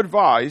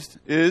well-advised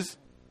is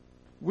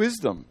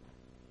wisdom.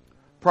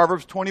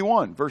 Proverbs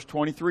 21, verse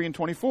 23 and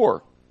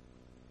 24.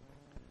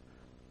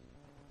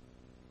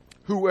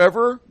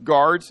 Whoever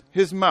guards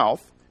his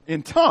mouth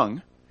and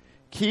tongue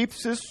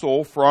keeps his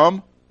soul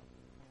from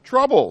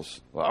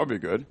troubles. Well, that would be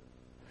good.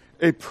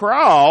 A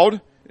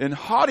proud and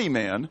haughty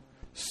man,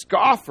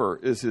 scoffer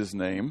is his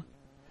name.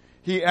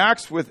 He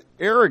acts with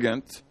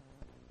arrogant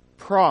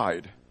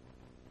pride.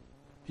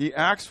 He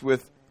acts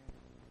with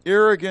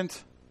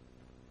arrogant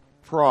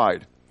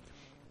pride.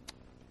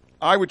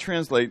 I would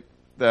translate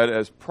that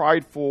as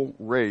prideful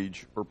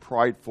rage or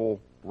prideful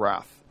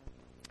wrath.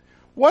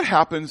 What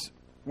happens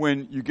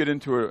when you get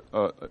into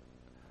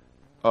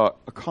a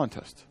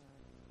contest,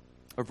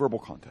 a verbal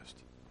contest,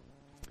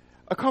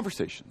 a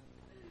conversation,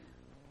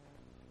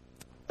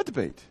 a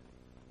debate,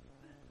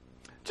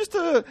 just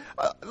a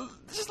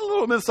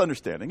little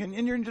misunderstanding,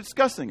 and you're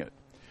discussing it,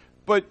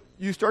 but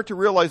you start to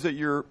realize that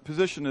your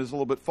position is a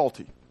little bit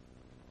faulty,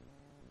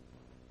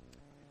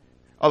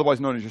 otherwise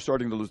known as you're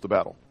starting to lose the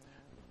battle.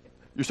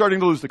 You're starting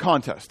to lose the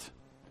contest.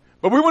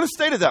 But we wouldn't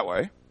state it that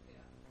way.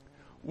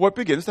 what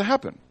begins to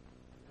happen?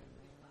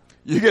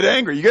 You get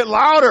angry, you get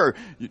louder,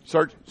 you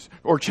start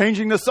or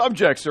changing the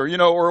subjects or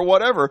or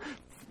whatever.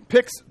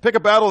 Pick a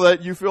battle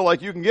that you feel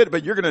like you can get,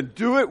 but you're going to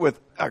do it with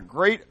a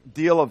great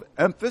deal of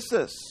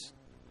emphasis.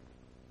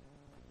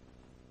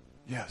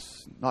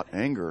 Yes, not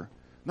anger,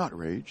 not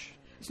rage.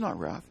 It's not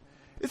wrath.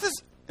 It's this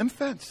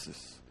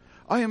emphasis.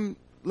 I am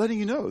letting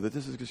you know that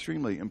this is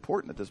extremely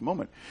important at this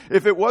moment.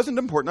 If it wasn't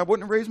important, I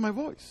wouldn't have raised my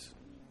voice.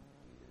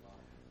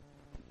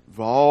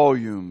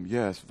 Volume.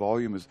 Yes,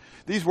 volume is...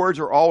 These words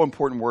are all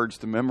important words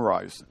to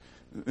memorize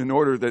in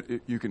order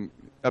that you can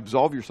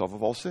absolve yourself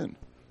of all sin.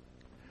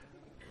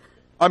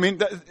 I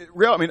mean,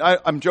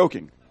 I'm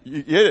joking.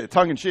 You get it,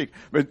 tongue in cheek.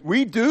 But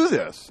we do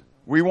this.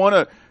 We want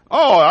to,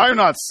 I'm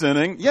not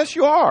sinning. Yes,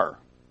 you are.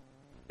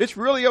 It's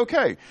really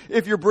okay.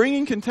 If you're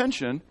bringing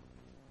contention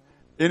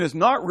and it's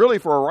not really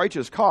for a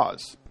righteous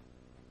cause,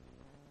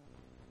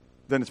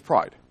 then it's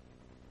pride.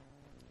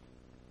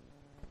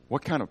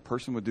 What kind of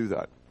person would do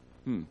that?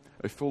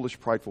 A foolish,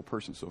 prideful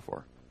person so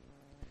far.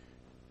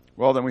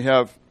 Well, then we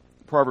have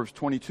Proverbs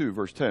 22,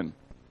 verse 10.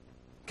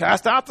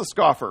 Cast out the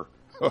scoffer,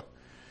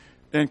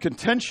 and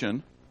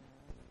contention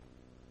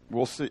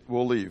will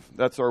leave.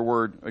 That's our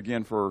word,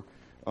 again, for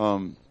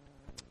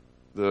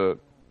the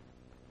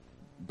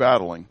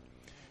battling.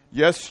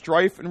 Yes,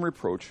 strife and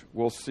reproach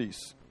will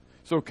cease.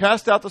 So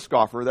cast out the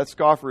scoffer. That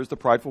scoffer is the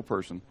prideful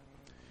person,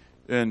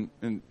 and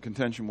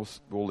contention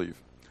will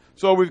leave.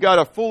 So we've got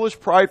a foolish,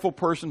 prideful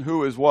person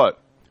who is what?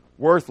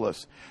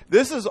 Worthless.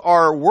 This is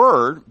our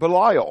word,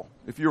 Belial.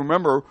 If you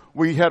remember,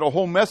 we had a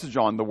whole message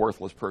on the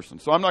worthless person.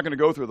 So I'm not going to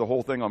go through the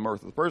whole thing on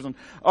worthless person,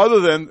 other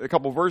than a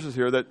couple verses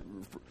here that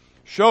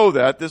show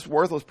that this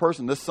worthless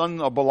person, this son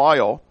of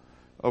Belial,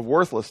 of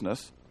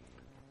worthlessness,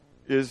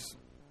 is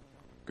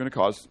going to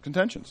cause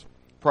contentions.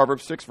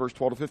 Proverbs 6, verse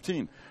 12 to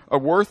 15. A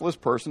worthless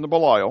person, the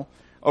Belial,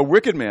 a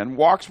wicked man,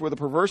 walks with a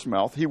perverse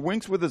mouth. He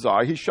winks with his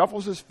eye. He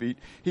shuffles his feet.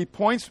 He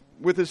points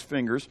with his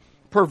fingers.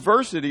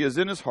 Perversity is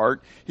in his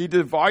heart. He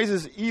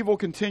devises evil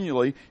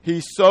continually.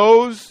 He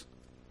sows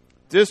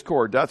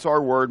discord. That's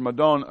our word,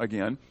 Madon,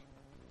 again.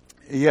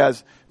 He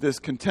has this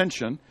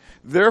contention.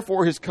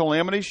 Therefore his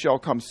calamity shall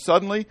come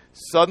suddenly.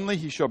 Suddenly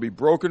he shall be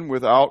broken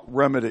without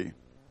remedy.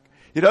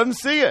 He doesn't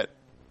see it.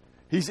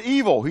 He's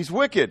evil. He's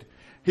wicked.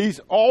 He's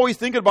always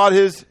thinking about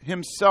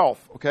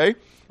himself, okay?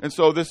 And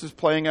so this is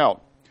playing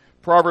out.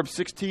 Proverbs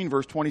 16,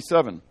 verse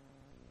 27.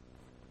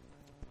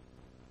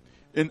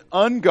 An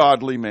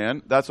ungodly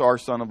man, that's our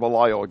son of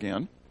Belial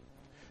again,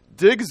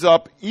 digs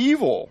up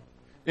evil,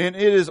 and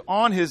it is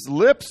on his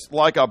lips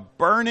like a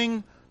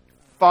burning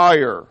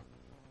fire.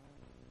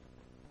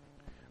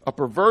 A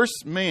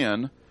perverse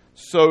man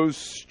sows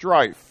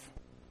strife,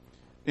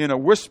 and a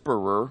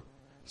whisperer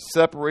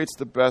separates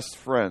the best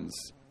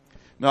friends.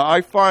 Now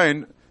I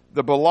find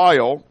the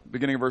Belial,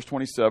 beginning of verse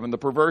 27, the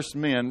perverse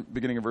man,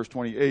 beginning of verse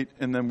 28,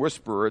 and then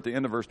whisperer at the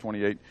end of verse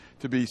 28,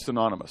 to be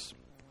synonymous.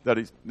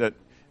 That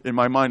in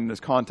my mind, in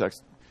this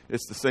context,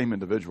 it's the same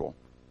individual.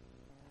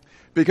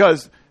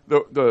 Because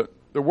the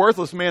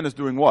worthless man is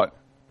doing what?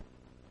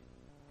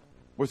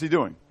 What's he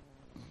doing?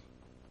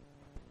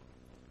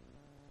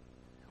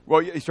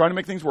 Well, he's trying to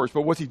make things worse,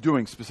 but what's he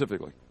doing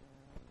specifically?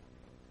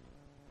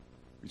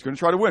 He's going to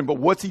try to win, but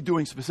what's he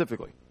doing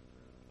specifically?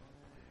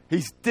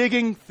 He's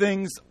digging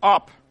things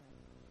up.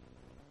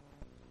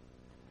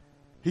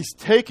 He's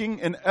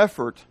taking an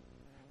effort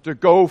to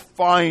go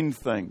find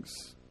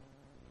things.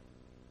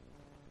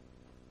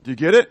 Do you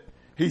get it?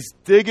 He's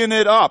digging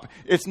it up.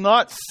 It's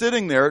not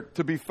sitting there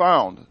to be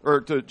found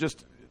or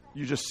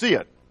you just see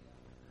it.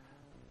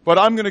 But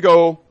I'm going to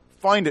go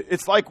find it.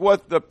 It's like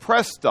what the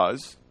press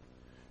does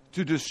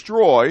to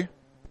destroy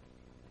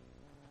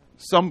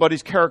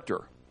somebody's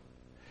character.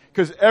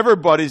 Because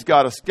everybody's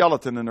got a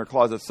skeleton in their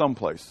closet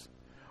someplace.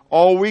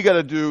 All we got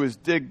to do is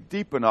dig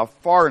deep enough,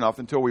 far enough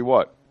until we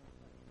what?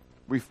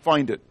 We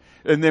find it.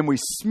 And then we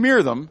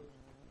smear them.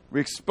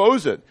 We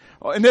expose it.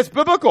 And that's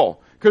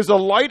biblical. Because the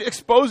light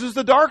exposes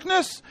the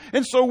darkness.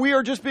 And so we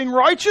are just being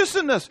righteous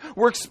in this.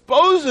 We're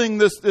exposing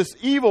this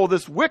evil,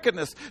 this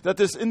wickedness that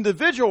this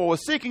individual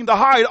was seeking to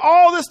hide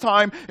all this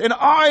time. And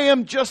I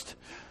am just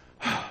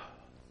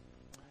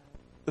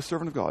the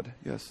servant of God.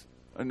 Yes.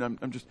 And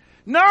I'm just,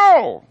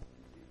 no!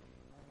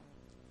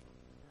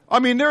 I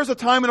mean, there's a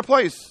time and a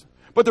place.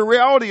 But the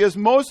reality is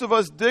most of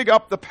us dig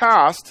up the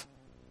past.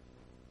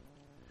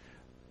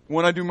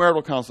 When I do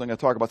marital counseling, I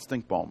talk about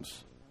stink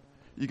bombs.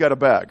 You got a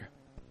bag.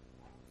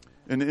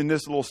 And in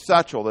this little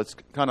satchel that's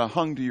kind of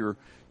hung to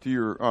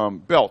your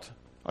belt,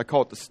 I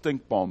call it the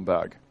stink bomb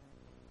bag.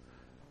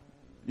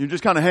 You're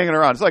just kind of hanging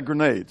around. It's like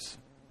grenades,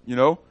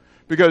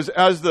 because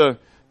as the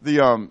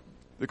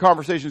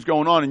conversation's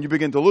going on and you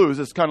begin to lose,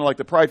 it's kind of like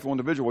the prideful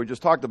individual we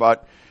just talked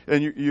about,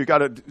 and you got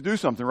to do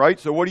something, right?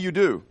 So what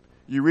do?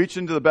 You reach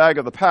into the bag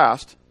of the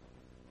past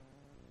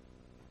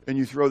and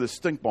you throw this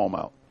stink bomb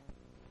out.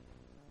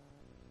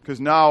 Because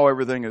now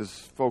everything is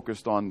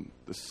focused on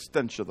the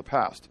stench of the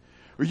past.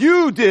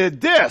 You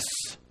did this.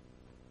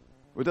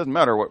 Well, it doesn't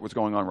matter what's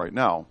going on right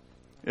now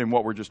and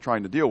what we're just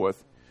trying to deal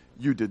with.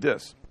 You did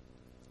this.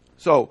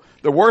 So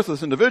the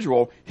worthless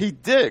individual, he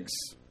digs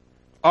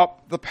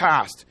up the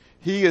past.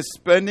 He is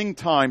spending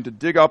time to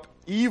dig up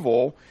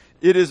evil.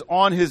 It is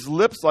on his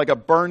lips like a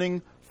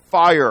burning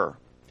fire.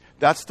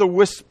 That's the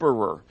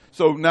whisperer.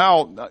 So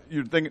now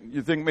you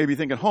think maybe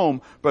think at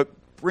home, but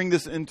bring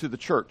this into the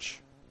church.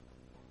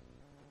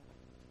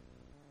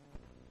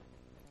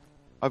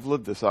 I've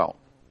lived this out.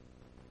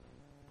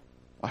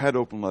 I had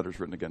open letters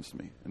written against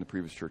me in the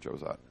previous church I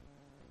was at.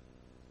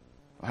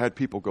 I had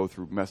people go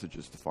through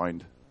messages to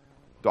find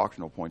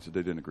doctrinal points that they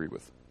didn't agree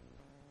with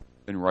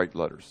and write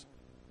letters.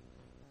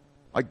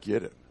 I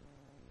get it.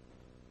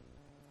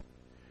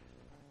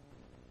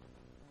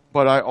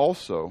 But I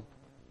also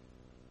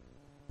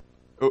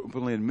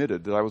openly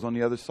admitted that I was on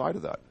the other side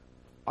of that.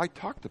 I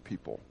talked to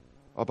people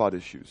about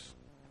issues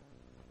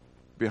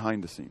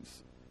behind the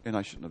scenes, and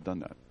I shouldn't have done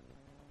that.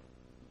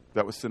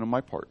 That was sin on my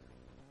part.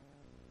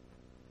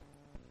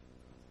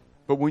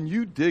 But when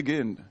you dig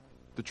in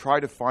to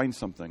try to find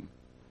something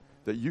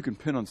that you can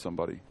pin on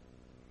somebody,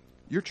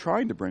 you're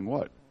trying to bring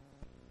what?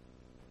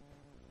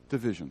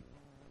 Division.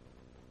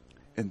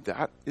 And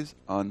that is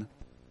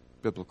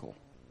unbiblical.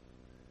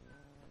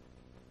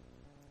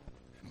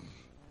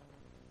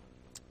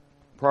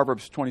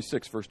 Proverbs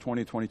 26, verse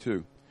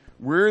 20-22.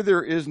 Where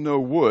there is no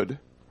wood,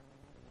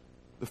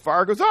 the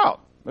fire goes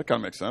out. That kind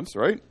of makes sense,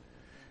 right?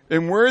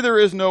 And where there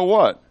is no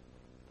what?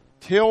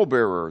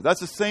 Talebearer. That's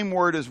the same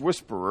word as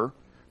whisperer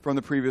from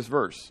the previous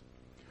verse.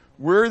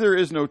 Where there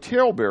is no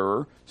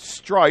talebearer,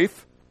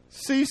 strife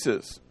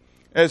ceases.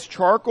 As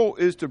charcoal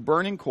is to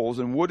burning coals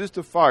and wood is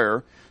to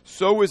fire,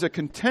 so is a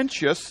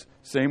contentious,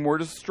 same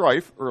word as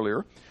strife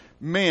earlier,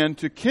 man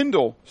to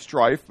kindle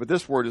strife, but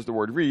this word is the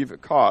word reeve,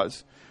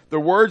 cause. The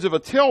words of a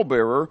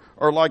talebearer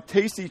are like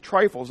tasty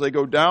trifles. They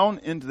go down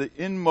into the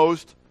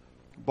inmost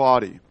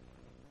body.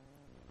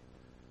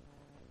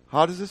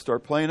 How does this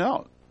start playing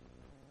out?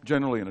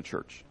 Generally in a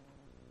church.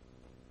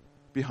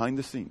 Behind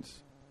the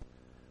scenes.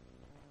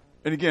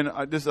 And again,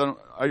 all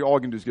I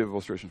can do is give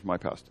illustration from my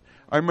past.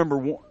 I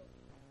remember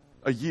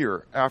a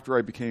year after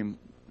I became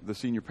the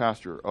senior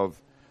pastor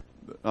of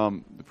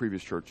the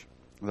previous church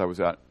that I was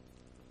at,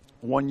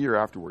 1 year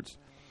afterwards,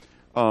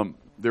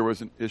 there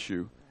was an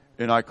issue,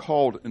 and I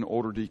called an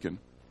older deacon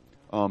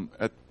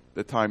at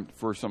the time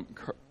for some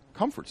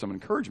comfort, some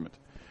encouragement,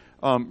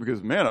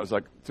 because man, I was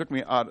like, it took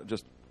me out.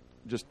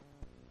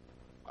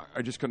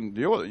 I just couldn't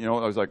deal with it. I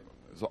was like,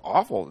 it's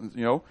awful,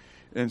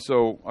 And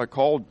so I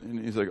called, and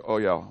he's like, "Oh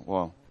yeah,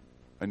 well,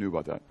 I knew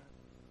about that."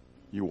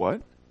 You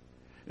what?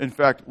 In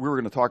fact, we were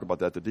going to talk about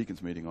that at the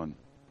deacons meeting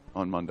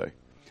on Monday.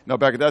 Now,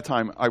 back at that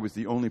time, I was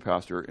the only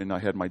pastor, and I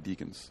had my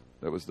deacons.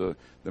 That was the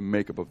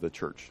makeup of the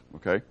church,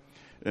 okay?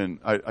 And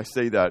I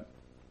say that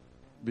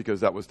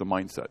because that was the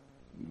mindset.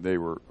 They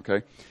were,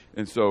 okay?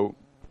 And so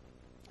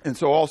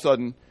all of a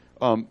sudden,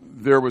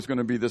 there was going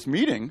to be this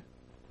meeting,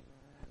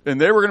 and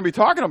they were going to be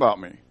talking about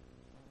me.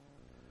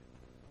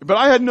 But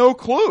I had no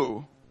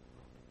clue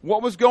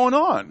what was going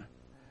on.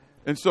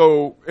 And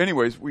so,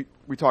 anyways, we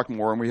talked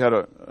more, and we had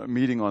a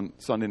meeting on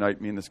Sunday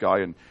night, me and this guy,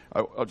 and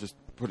I'll just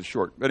put it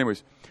short.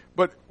 Anyways,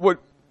 but what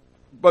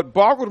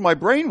boggled my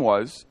brain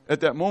was, at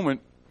that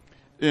moment,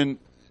 and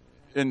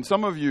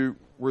some of you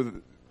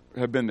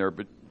have been there,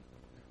 but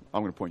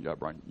I'm going to point you out,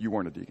 Brian. You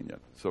weren't a deacon yet,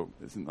 so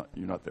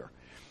you're not there.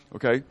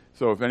 Okay?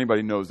 So if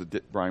anybody knows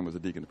that Brian was a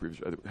deacon,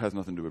 it has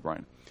nothing to do with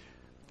Brian.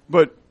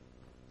 But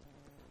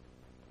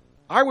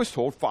I was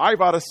told 5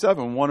 out of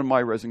 7 wanted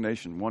my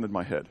resignation, wanted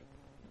my head.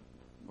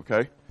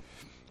 Okay?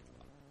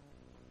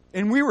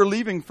 And we were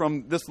leaving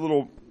from this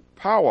little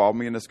powwow,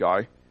 me and this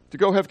guy, to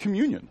go have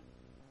communion.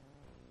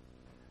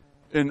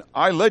 And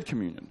I led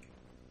communion.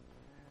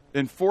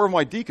 And 4 of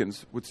my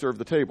deacons would serve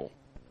the table,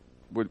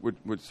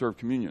 would serve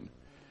communion.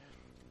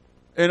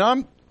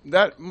 And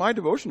my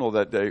devotional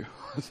that day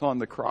was on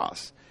the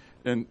cross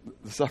and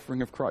the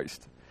suffering of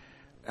Christ.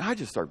 And I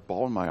just started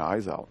bawling my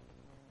eyes out.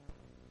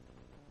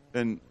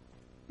 And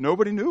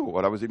nobody knew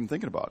what I was even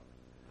thinking about.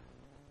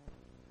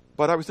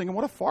 But I was thinking,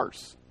 what a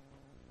farce.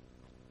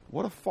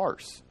 What a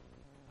farce.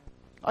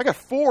 I got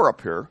 4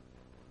 up here.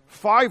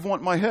 5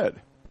 want my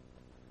head.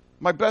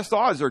 My best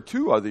odds are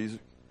 2 of these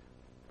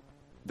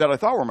that I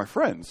thought were my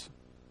friends.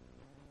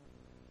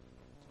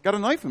 Got a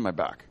knife in my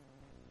back.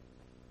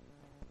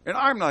 And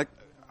I'm like,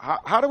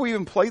 how do we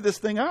even play this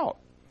thing out?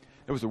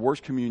 It was the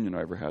worst communion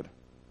I ever had.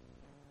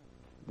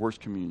 Worst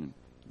communion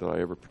that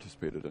I ever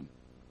participated in.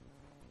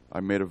 I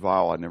made a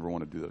vow I'd never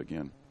want to do that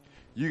again.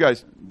 You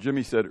guys,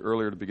 Jimmy said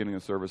earlier at the beginning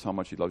of the service how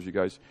much he loves you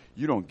guys.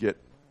 You don't get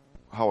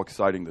how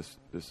exciting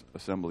this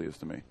assembly is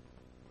to me.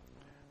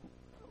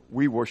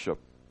 We worship,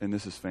 and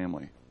this is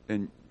family.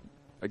 And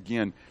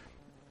again,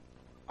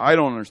 I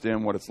don't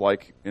understand what it's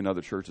like in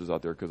other churches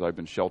out there because I've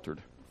been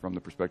sheltered from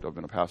the perspective of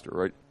being a pastor,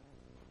 right?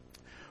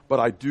 But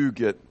I do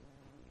get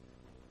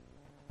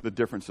the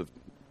difference of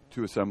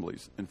 2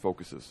 assemblies and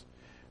focuses.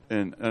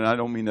 And I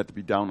don't mean that to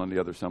be down on the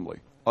other assembly,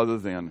 other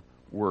than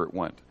where it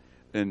went.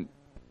 And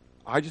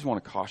I just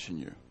want to caution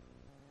you.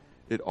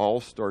 It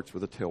all starts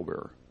with a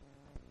talebearer.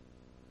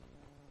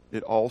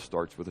 It all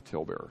starts with a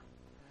talebearer.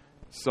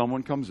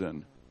 Someone comes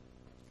in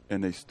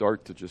and they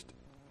start to just,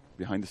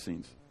 behind the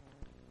scenes.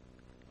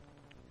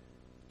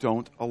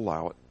 Don't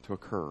allow it to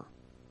occur.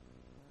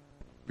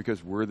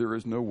 Because where there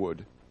is no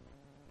wood,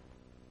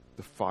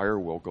 the fire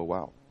will go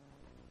out.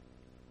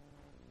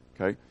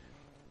 Okay?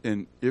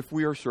 And if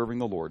we are serving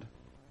the Lord,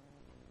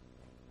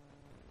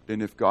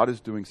 and if God is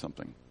doing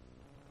something,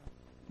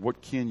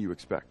 what can you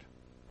expect?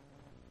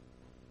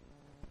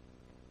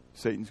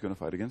 Satan's going to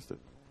fight against it.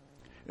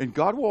 And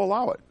God will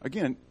allow it.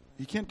 Again,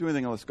 he can't do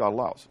anything unless God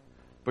allows.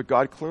 But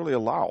God clearly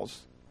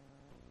allows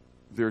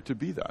there to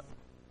be that.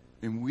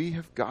 And we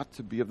have got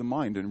to be of the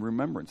mind and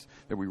remembrance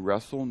that we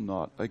wrestle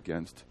not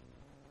against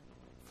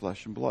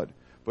flesh and blood.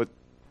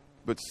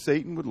 But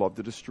Satan would love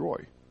to destroy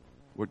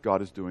what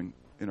God is doing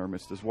in our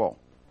midst as well.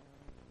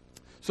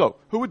 So,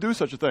 who would do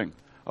such a thing?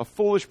 A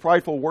foolish,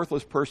 prideful,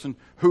 worthless person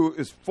who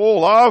is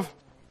full of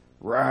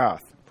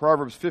wrath.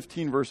 Proverbs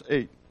 15, verse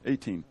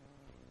 18.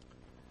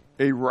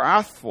 A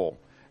wrathful,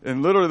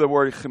 and literally the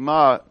word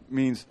chema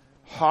means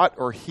hot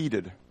or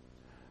heated.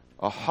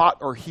 A hot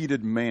or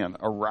heated man.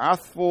 A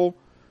wrathful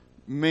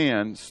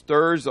man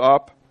stirs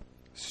up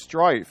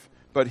strife.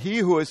 But he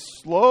who is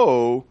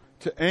slow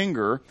to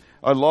anger,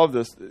 I love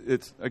this.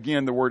 It's,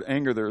 again, the word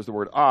anger there is the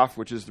word af,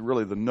 which is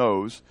really the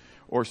nose.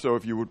 Or so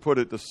if you would put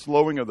it, the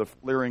slowing of the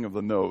flaring of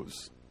the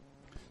nose.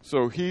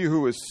 So he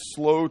who is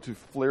slow to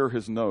flare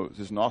his nose,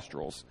 his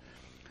nostrils,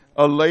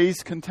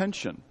 allays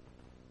contention.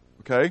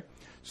 Okay?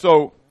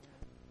 So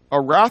a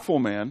wrathful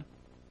man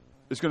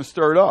is going to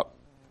stir it up.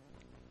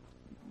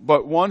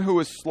 But one who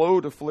is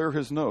slow to flare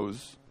his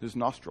nose, his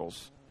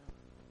nostrils,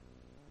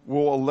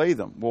 will allay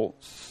them, will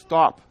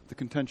stop the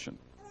contention.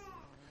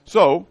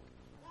 So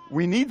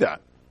we need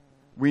that.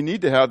 We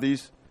need to have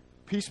these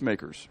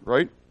peacemakers,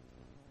 right?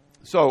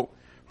 So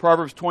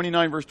Proverbs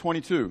 29, verse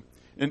 22.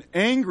 An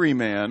angry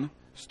man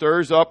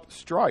stirs up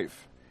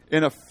strife,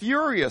 and a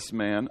furious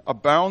man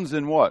abounds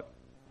in what?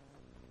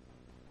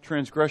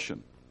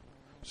 Transgression.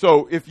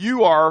 So if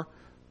you are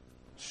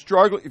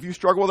if you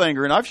struggle with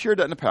anger, and I've shared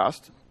that in the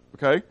past,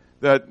 okay,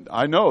 that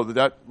I know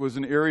that was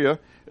an area,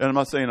 and I'm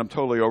not saying I'm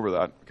totally over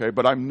that, okay,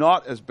 but I'm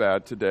not as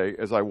bad today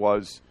as I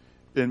was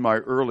in my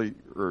early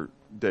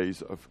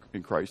days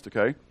in Christ,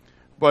 okay?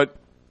 But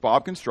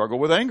Bob can struggle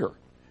with anger.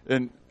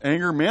 And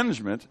anger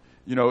management,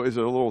 is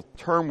a little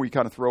term we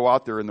kind of throw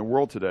out there in the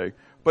world today,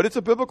 but it's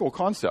a biblical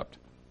concept.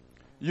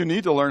 You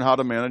need to learn how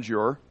to manage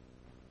your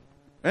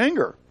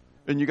anger.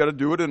 And you got to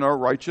do it in a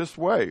righteous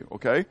way,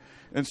 okay?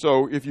 And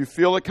so if you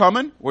feel it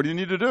coming, what do you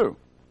need to do?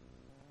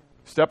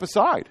 Step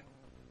aside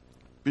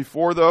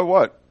before the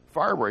what?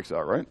 Fire breaks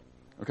out, right?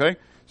 Okay?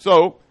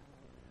 So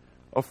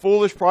a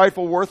foolish,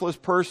 prideful, worthless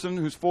person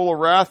who's full of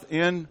wrath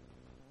and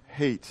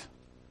hate.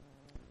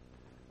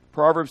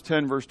 Proverbs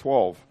 10, verse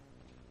 12.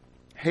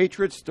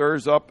 Hatred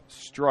stirs up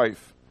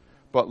strife,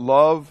 but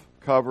love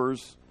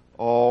covers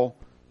all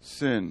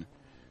sin.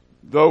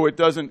 Though it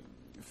doesn't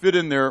fit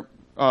in there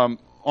on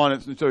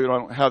it, so I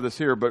don't have this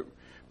here, but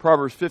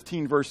Proverbs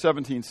 15, verse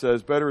 17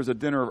 says, better is a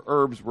dinner of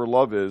herbs where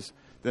love is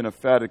than a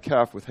fatted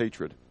calf with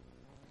hatred.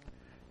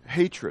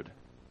 Hatred.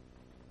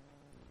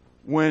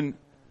 When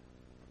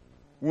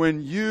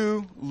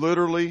you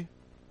literally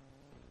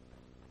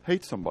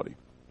hate somebody,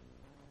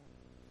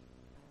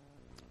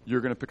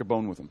 you're going to pick a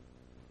bone with them.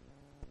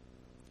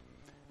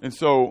 And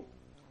so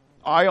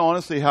I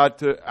honestly had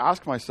to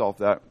ask myself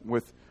that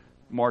with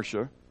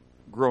Marcia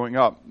growing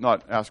up,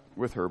 not ask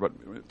with her,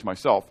 but to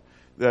myself,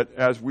 that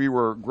as we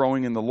were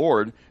growing in the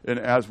Lord and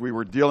as we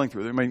were dealing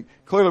through it, I mean,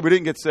 clearly we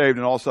didn't get saved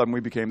and all of a sudden we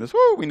became this,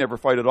 we never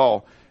fight at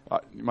all.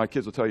 My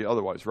kids will tell you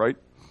otherwise, right?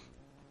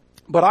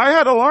 But I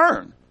had to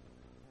learn.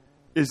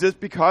 Is this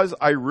because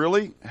I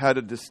really had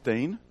a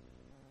disdain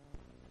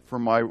for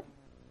my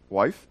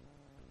wife?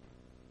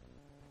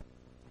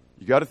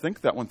 You got to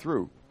think that one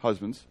through,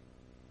 husbands,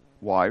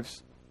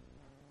 wives.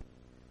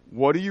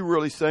 What are you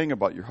really saying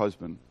about your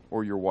husband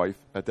or your wife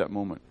at that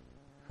moment?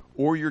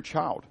 Or your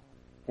child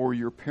or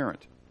your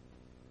parent?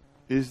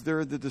 Is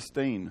there the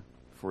disdain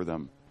for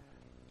them?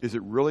 Is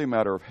it really a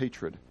matter of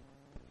hatred?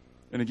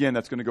 And again,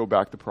 that's going to go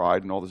back to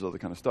pride and all this other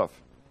kind of stuff.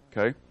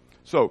 Okay?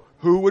 So,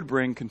 who would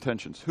bring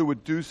contentions? Who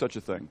would do such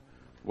a thing?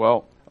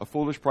 Well, a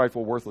foolish,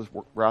 prideful, worthless,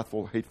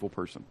 wrathful, hateful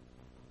person.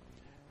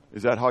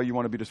 Is that how you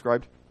want to be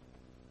described?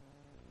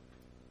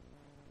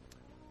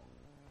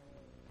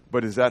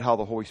 But is that how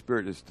the Holy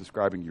Spirit is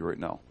describing you right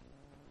now?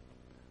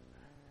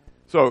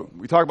 So,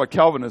 we talk about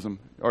Calvinism.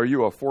 Are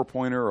you a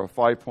 4-pointer or a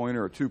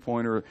 5-pointer or a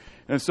 2-pointer?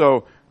 And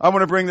so, I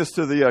want to bring this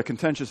to the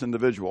contentious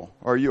individual.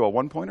 Are you a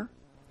 1-pointer?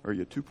 Are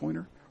you a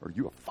 2-pointer? Or are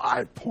you a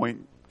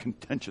 5-point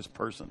contentious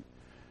person?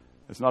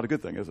 It's not a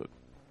good thing, is it?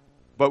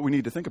 But we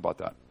need to think about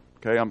that.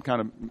 Okay, I'm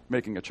kind of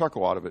making a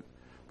chuckle out of it.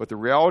 But the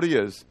reality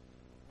is,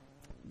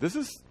 this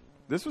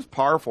was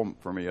powerful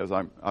for me as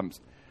I'm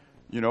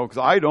because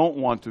I don't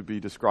want to be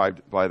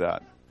described by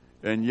that.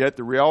 And yet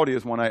the reality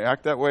is when I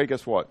act that way,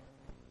 guess what?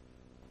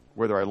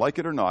 Whether I like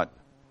it or not,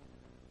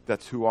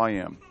 that's who I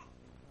am.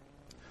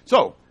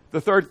 So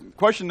the third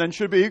question then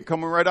should be,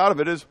 coming right out of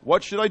it, is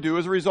what should I do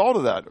as a result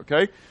of that?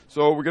 Okay,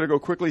 so we're going to go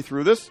quickly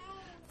through this.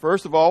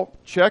 First of all,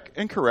 check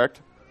and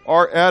correct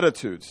our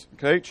attitudes.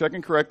 Okay, check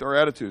and correct our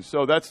attitudes.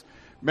 So that's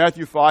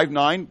Matthew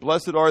 5:9.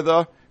 Blessed are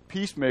the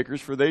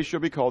peacemakers, for they shall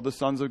be called the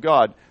sons of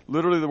God.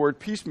 Literally, the word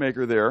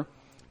peacemaker there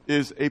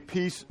is a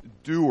peace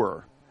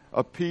doer.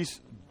 A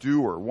peace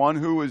doer. One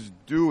who is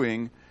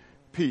doing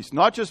peace.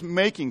 Not just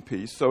making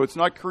peace, so it's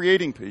not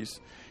creating peace,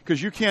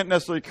 because you can't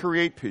necessarily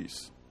create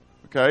peace.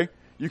 Okay?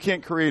 You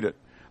can't create it.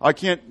 I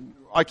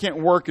can't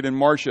work it in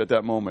Marcia at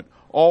that moment.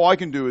 All I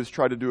can do is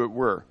try to do it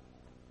where?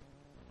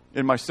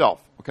 In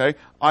myself. Okay?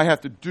 I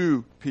have to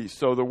do peace.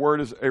 So the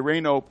word is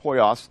eireno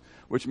poios,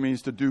 which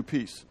means to do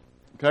peace.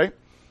 Okay?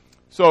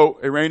 So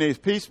eirene is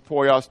peace,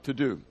 poios to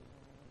do.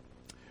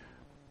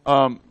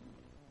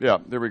 Yeah,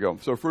 there we go.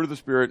 So fruit of the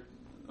Spirit,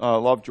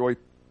 love, joy,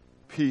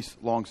 peace,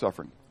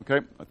 long-suffering.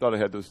 Okay? I thought I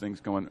had those things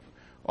going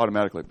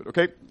automatically. But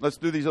okay, let's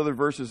do these other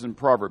verses in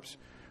Proverbs.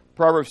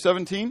 Proverbs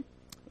 17,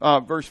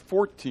 verse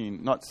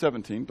 14, not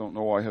 17. Don't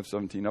know why I have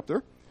 17 up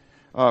there.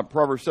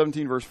 Proverbs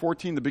 17, verse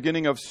 14, the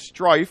beginning of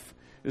strife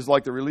is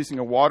like the releasing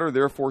of water.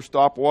 Therefore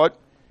stop what?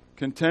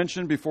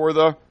 Contention before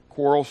the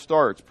quarrel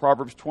starts.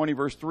 Proverbs 20,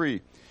 verse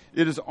 3.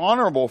 It is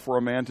honorable for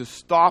a man to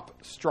stop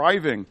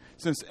striving,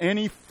 since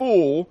any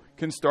fool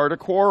can start a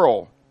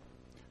quarrel.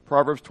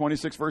 Proverbs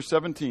 26, verse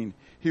 17.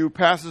 He who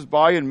passes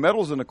by and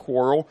meddles in a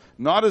quarrel,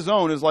 not his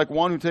own, is like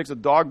one who takes a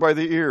dog by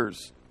the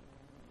ears.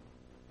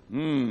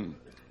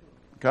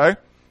 Okay?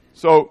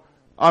 So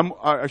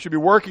I should be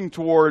working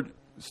toward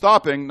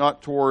stopping,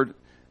 not toward,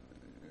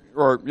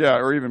 or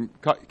even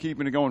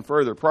keeping it going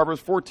further.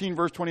 Proverbs 14,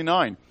 verse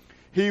 29.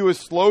 He who is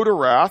slow to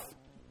wrath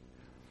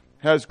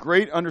has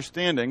great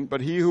understanding,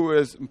 but he who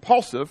is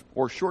impulsive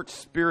or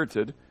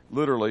short-spirited,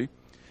 literally,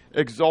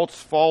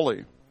 exalts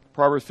folly.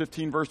 Proverbs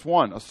 15, verse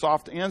 1. A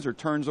soft answer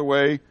turns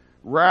away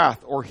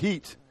wrath or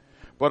heat,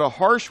 but a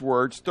harsh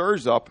word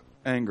stirs up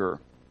anger.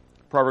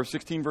 Proverbs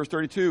 16, verse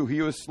 32. He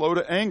who is slow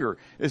to anger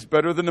is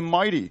better than the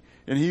mighty,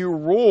 and he who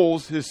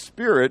rules his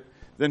spirit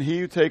than he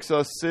who takes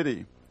a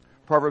city.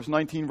 Proverbs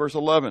 19, verse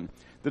 11.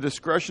 The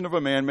discretion of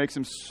a man makes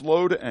him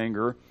slow to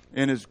anger,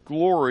 and his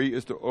glory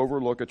is to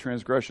overlook a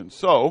transgression.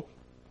 So,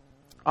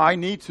 I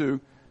need to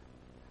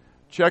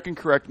check and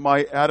correct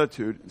my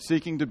attitude,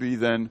 seeking to be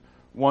then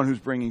one who's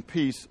bringing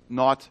peace,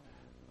 not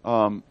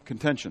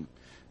contention.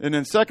 And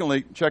then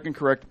secondly, check and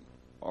correct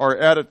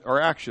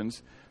our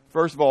actions.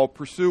 First of all,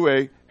 pursue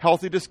a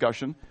healthy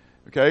discussion.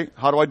 Okay,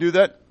 how do I do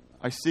that?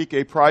 I seek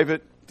a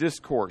private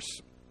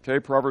discourse. Okay,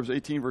 Proverbs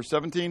 18, verse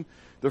 17.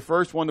 The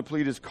first one to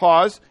plead his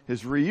cause,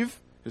 his reeve,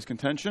 his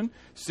contention,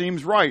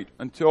 seems right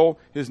until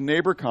his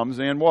neighbor comes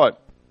and what?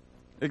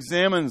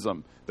 Examines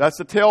them. That's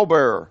the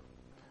talebearer.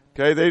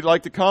 Okay, they'd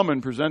like to come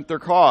and present their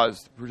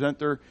cause, present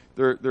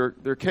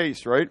their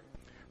case, right?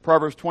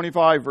 Proverbs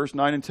 25, verse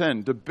 9 and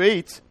 10.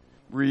 Debate,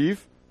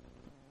 reeve,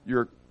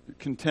 your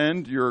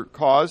contend, your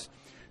cause,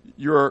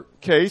 your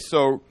case.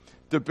 So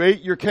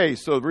debate your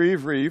case. So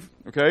reeve,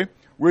 okay,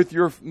 with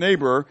your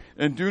neighbor,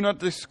 and do not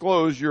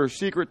disclose your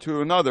secret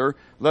to another,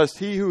 lest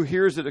he who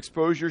hears it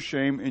expose your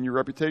shame and your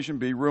reputation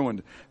be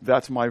ruined.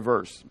 That's my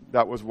verse.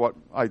 That was what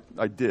I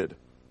did.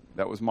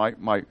 That was my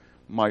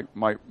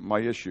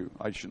issue.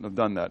 I shouldn't have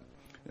done that.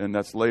 And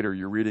that's later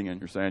you're reading it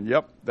and you're saying,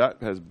 yep, that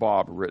has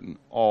Bob written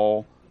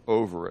all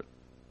over it.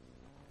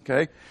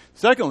 Okay?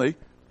 Secondly,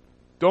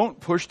 don't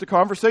push the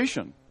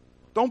conversation.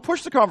 Don't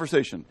push the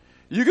conversation.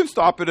 You can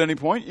stop at any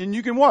point and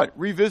you can what?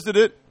 Revisit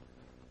it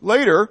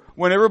later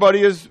when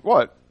everybody is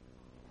what?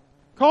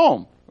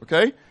 Calm.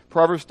 Okay?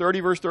 Proverbs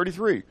 30, verse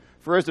 33.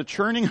 For as the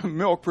churning of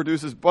milk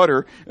produces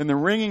butter and the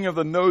wringing of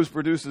the nose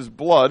produces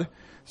blood,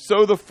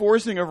 so the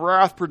forcing of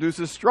wrath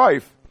produces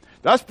strife.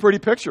 That's pretty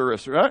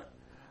picturesque, right?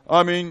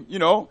 I mean,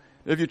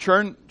 if you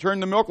churn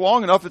the milk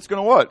long enough, it's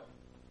going to what?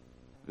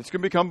 It's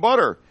going to become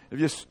butter. If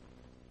you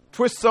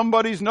twist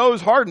somebody's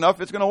nose hard enough,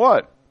 it's going to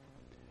what?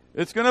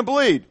 It's going to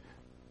bleed.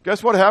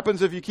 Guess what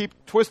happens if you keep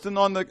twisting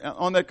on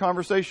that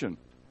conversation?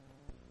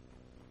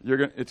 The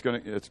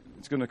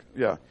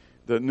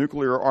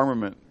nuclear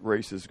armament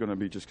race is going to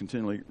be just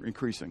continually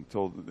increasing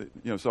until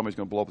somebody's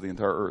going to blow up the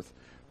entire earth.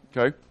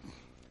 Okay?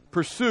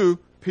 Pursue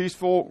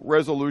peaceful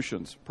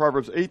resolutions.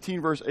 Proverbs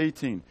 18, verse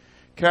 18.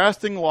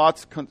 Casting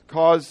lots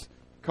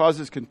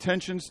causes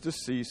contentions to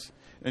cease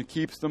and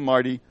keeps the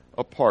mighty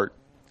apart.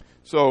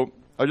 So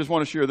I just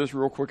want to share this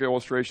real quick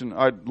illustration.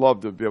 I'd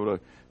love to be able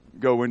to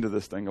go into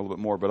this thing a little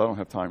bit more, but I don't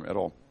have time at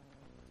all.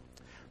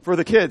 For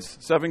the kids,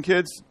 7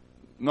 kids,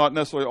 not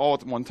necessarily all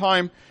at one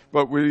time,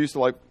 but we used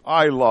to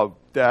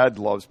Dad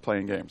loves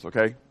playing games,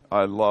 okay?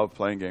 I love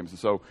playing games. And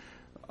so,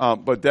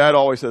 but Dad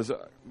always says,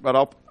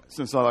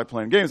 since I like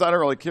playing games, I don't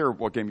really care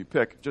what game you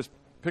pick. Just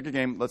pick a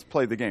game, let's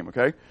play the game,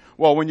 okay?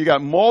 Well, when you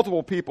got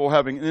multiple people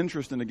having an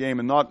interest in the game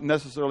and not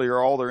necessarily are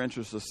all their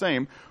interests the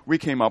same, we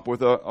came up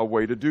with a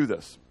way to do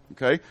this,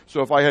 okay?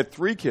 So if I had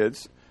 3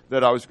 kids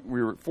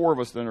we were 4 of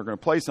us that are going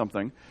to play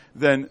something,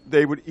 then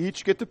they would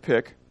each get to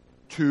pick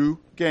 2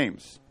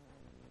 games.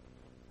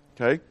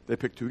 Okay? They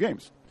pick 2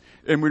 games.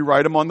 And we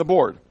write them on the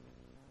board.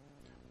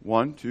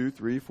 1, 2,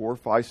 3, 4,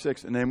 5,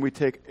 6. And then we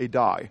take a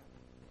die.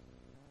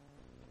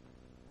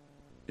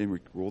 And we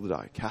roll the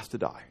die, cast a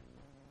die.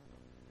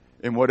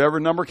 And whatever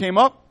number came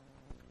up,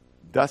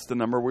 that's the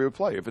number we would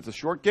play. If it's a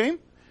short game,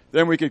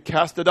 then we could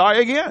cast the die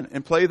again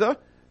and play the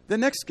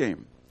next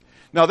game.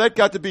 Now, that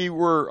got to be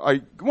where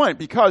I went,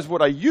 because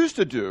what I used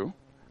to do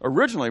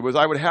originally was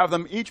I would have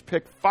them each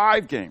pick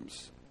 5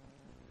 games.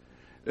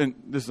 And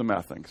this is a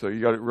math thing, so you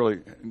got to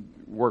really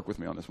work with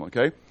me on this one,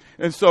 okay?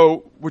 And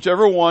so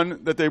whichever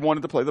one that they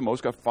wanted to play the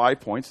most got 5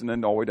 points, and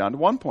then all the way down to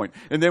 1 point.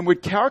 And then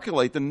we'd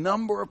calculate the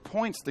number of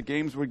points the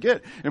games would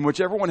get. And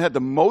whichever one had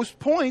the most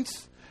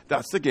points,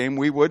 that's the game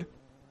we would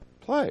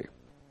play.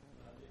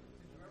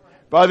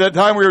 By the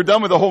time we were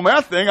done with the whole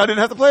math thing, I didn't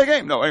have to play a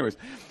game. No, anyways.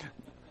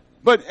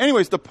 But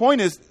anyways, the point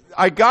is,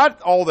 I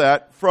got all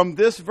that from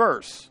this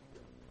verse.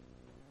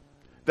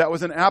 That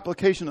was an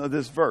application of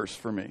this verse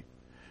for me.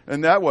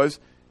 And that was,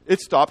 it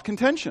stopped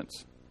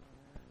contentions.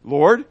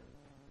 Lord,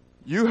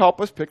 you help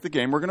us pick the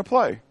game we're going to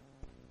play.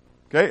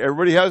 Okay,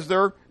 everybody has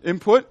their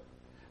input,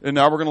 and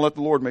now we're going to let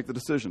the Lord make the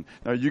decision.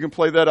 Now, you can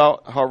play that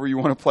out however you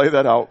want to play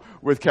that out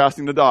with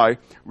casting the die.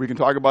 We can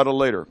talk about it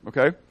later,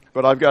 okay?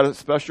 But I've got a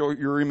special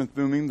Urim and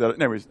Thummim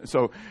that, anyways,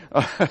 so,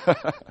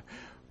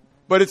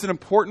 but it's an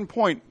important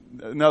point,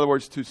 in other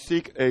words, to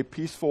seek a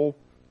peaceful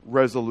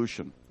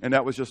resolution. And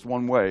that was just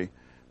one way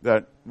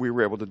that we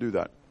were able to do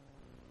that.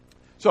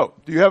 So,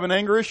 do you have an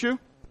anger issue?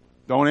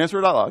 Don't answer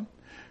it out loud.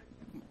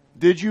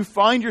 Did you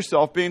find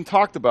yourself being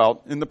talked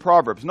about in the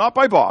Proverbs? Not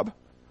by Bob,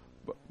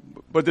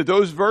 but did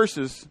those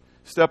verses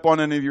step on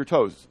any of your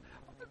toes?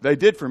 They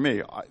did for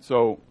me.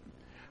 So,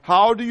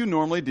 how do you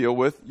normally deal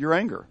with your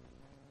anger?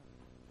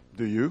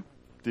 Do you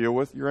deal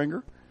with your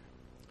anger?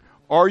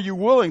 Are you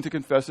willing to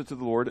confess it to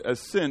the Lord as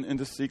sin and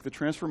to seek the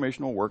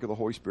transformational work of the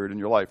Holy Spirit in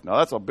your life? Now,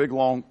 that's a big,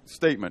 long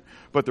statement,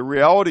 but the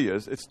reality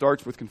is it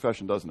starts with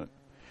confession, doesn't it?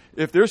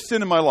 If there's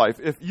sin in my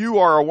life, if you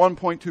are a 1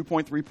 point, 2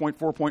 point, 3 point,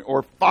 4 point,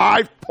 or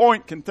 5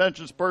 point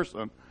contentious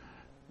person,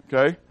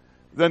 okay,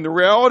 then the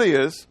reality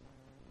is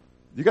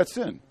you got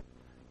sin,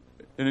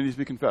 and it needs to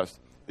be confessed.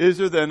 Is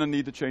there then a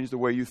need to change the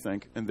way you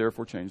think and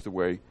therefore change the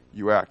way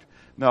you act?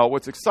 Now,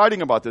 what's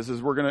exciting about this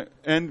is we're going to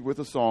end with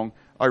a song,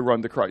 I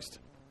Run to Christ.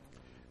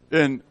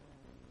 And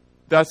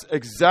that's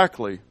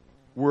exactly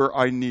where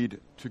I need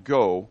to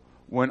go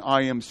when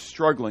I am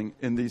struggling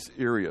in these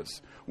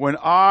areas. When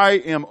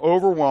I am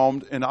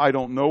overwhelmed and I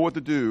don't know what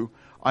to do,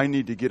 I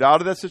need to get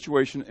out of that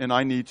situation and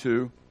I need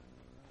to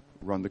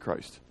run to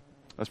Christ.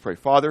 Let's pray.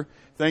 Father,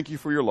 thank you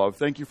for your love.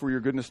 Thank you for your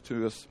goodness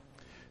to us.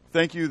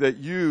 Thank you that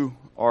you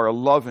are a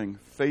loving,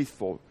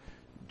 faithful,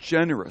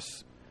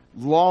 generous,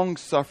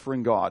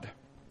 long-suffering God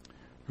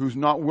who's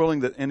not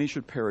willing that any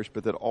should perish,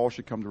 but that all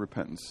should come to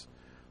repentance.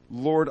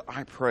 Lord,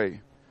 I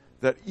pray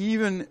that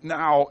even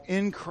now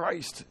in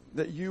Christ,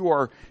 that you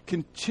are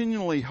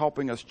continually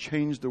helping us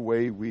change the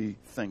way we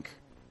think.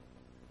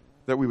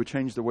 That we would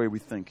change the way we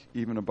think,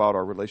 even about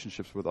our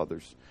relationships with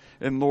others.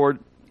 And Lord,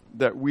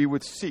 that we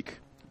would seek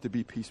to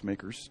be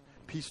peacemakers,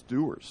 peace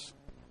doers,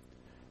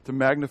 to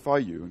magnify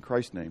you. In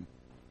Christ's name,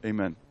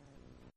 amen.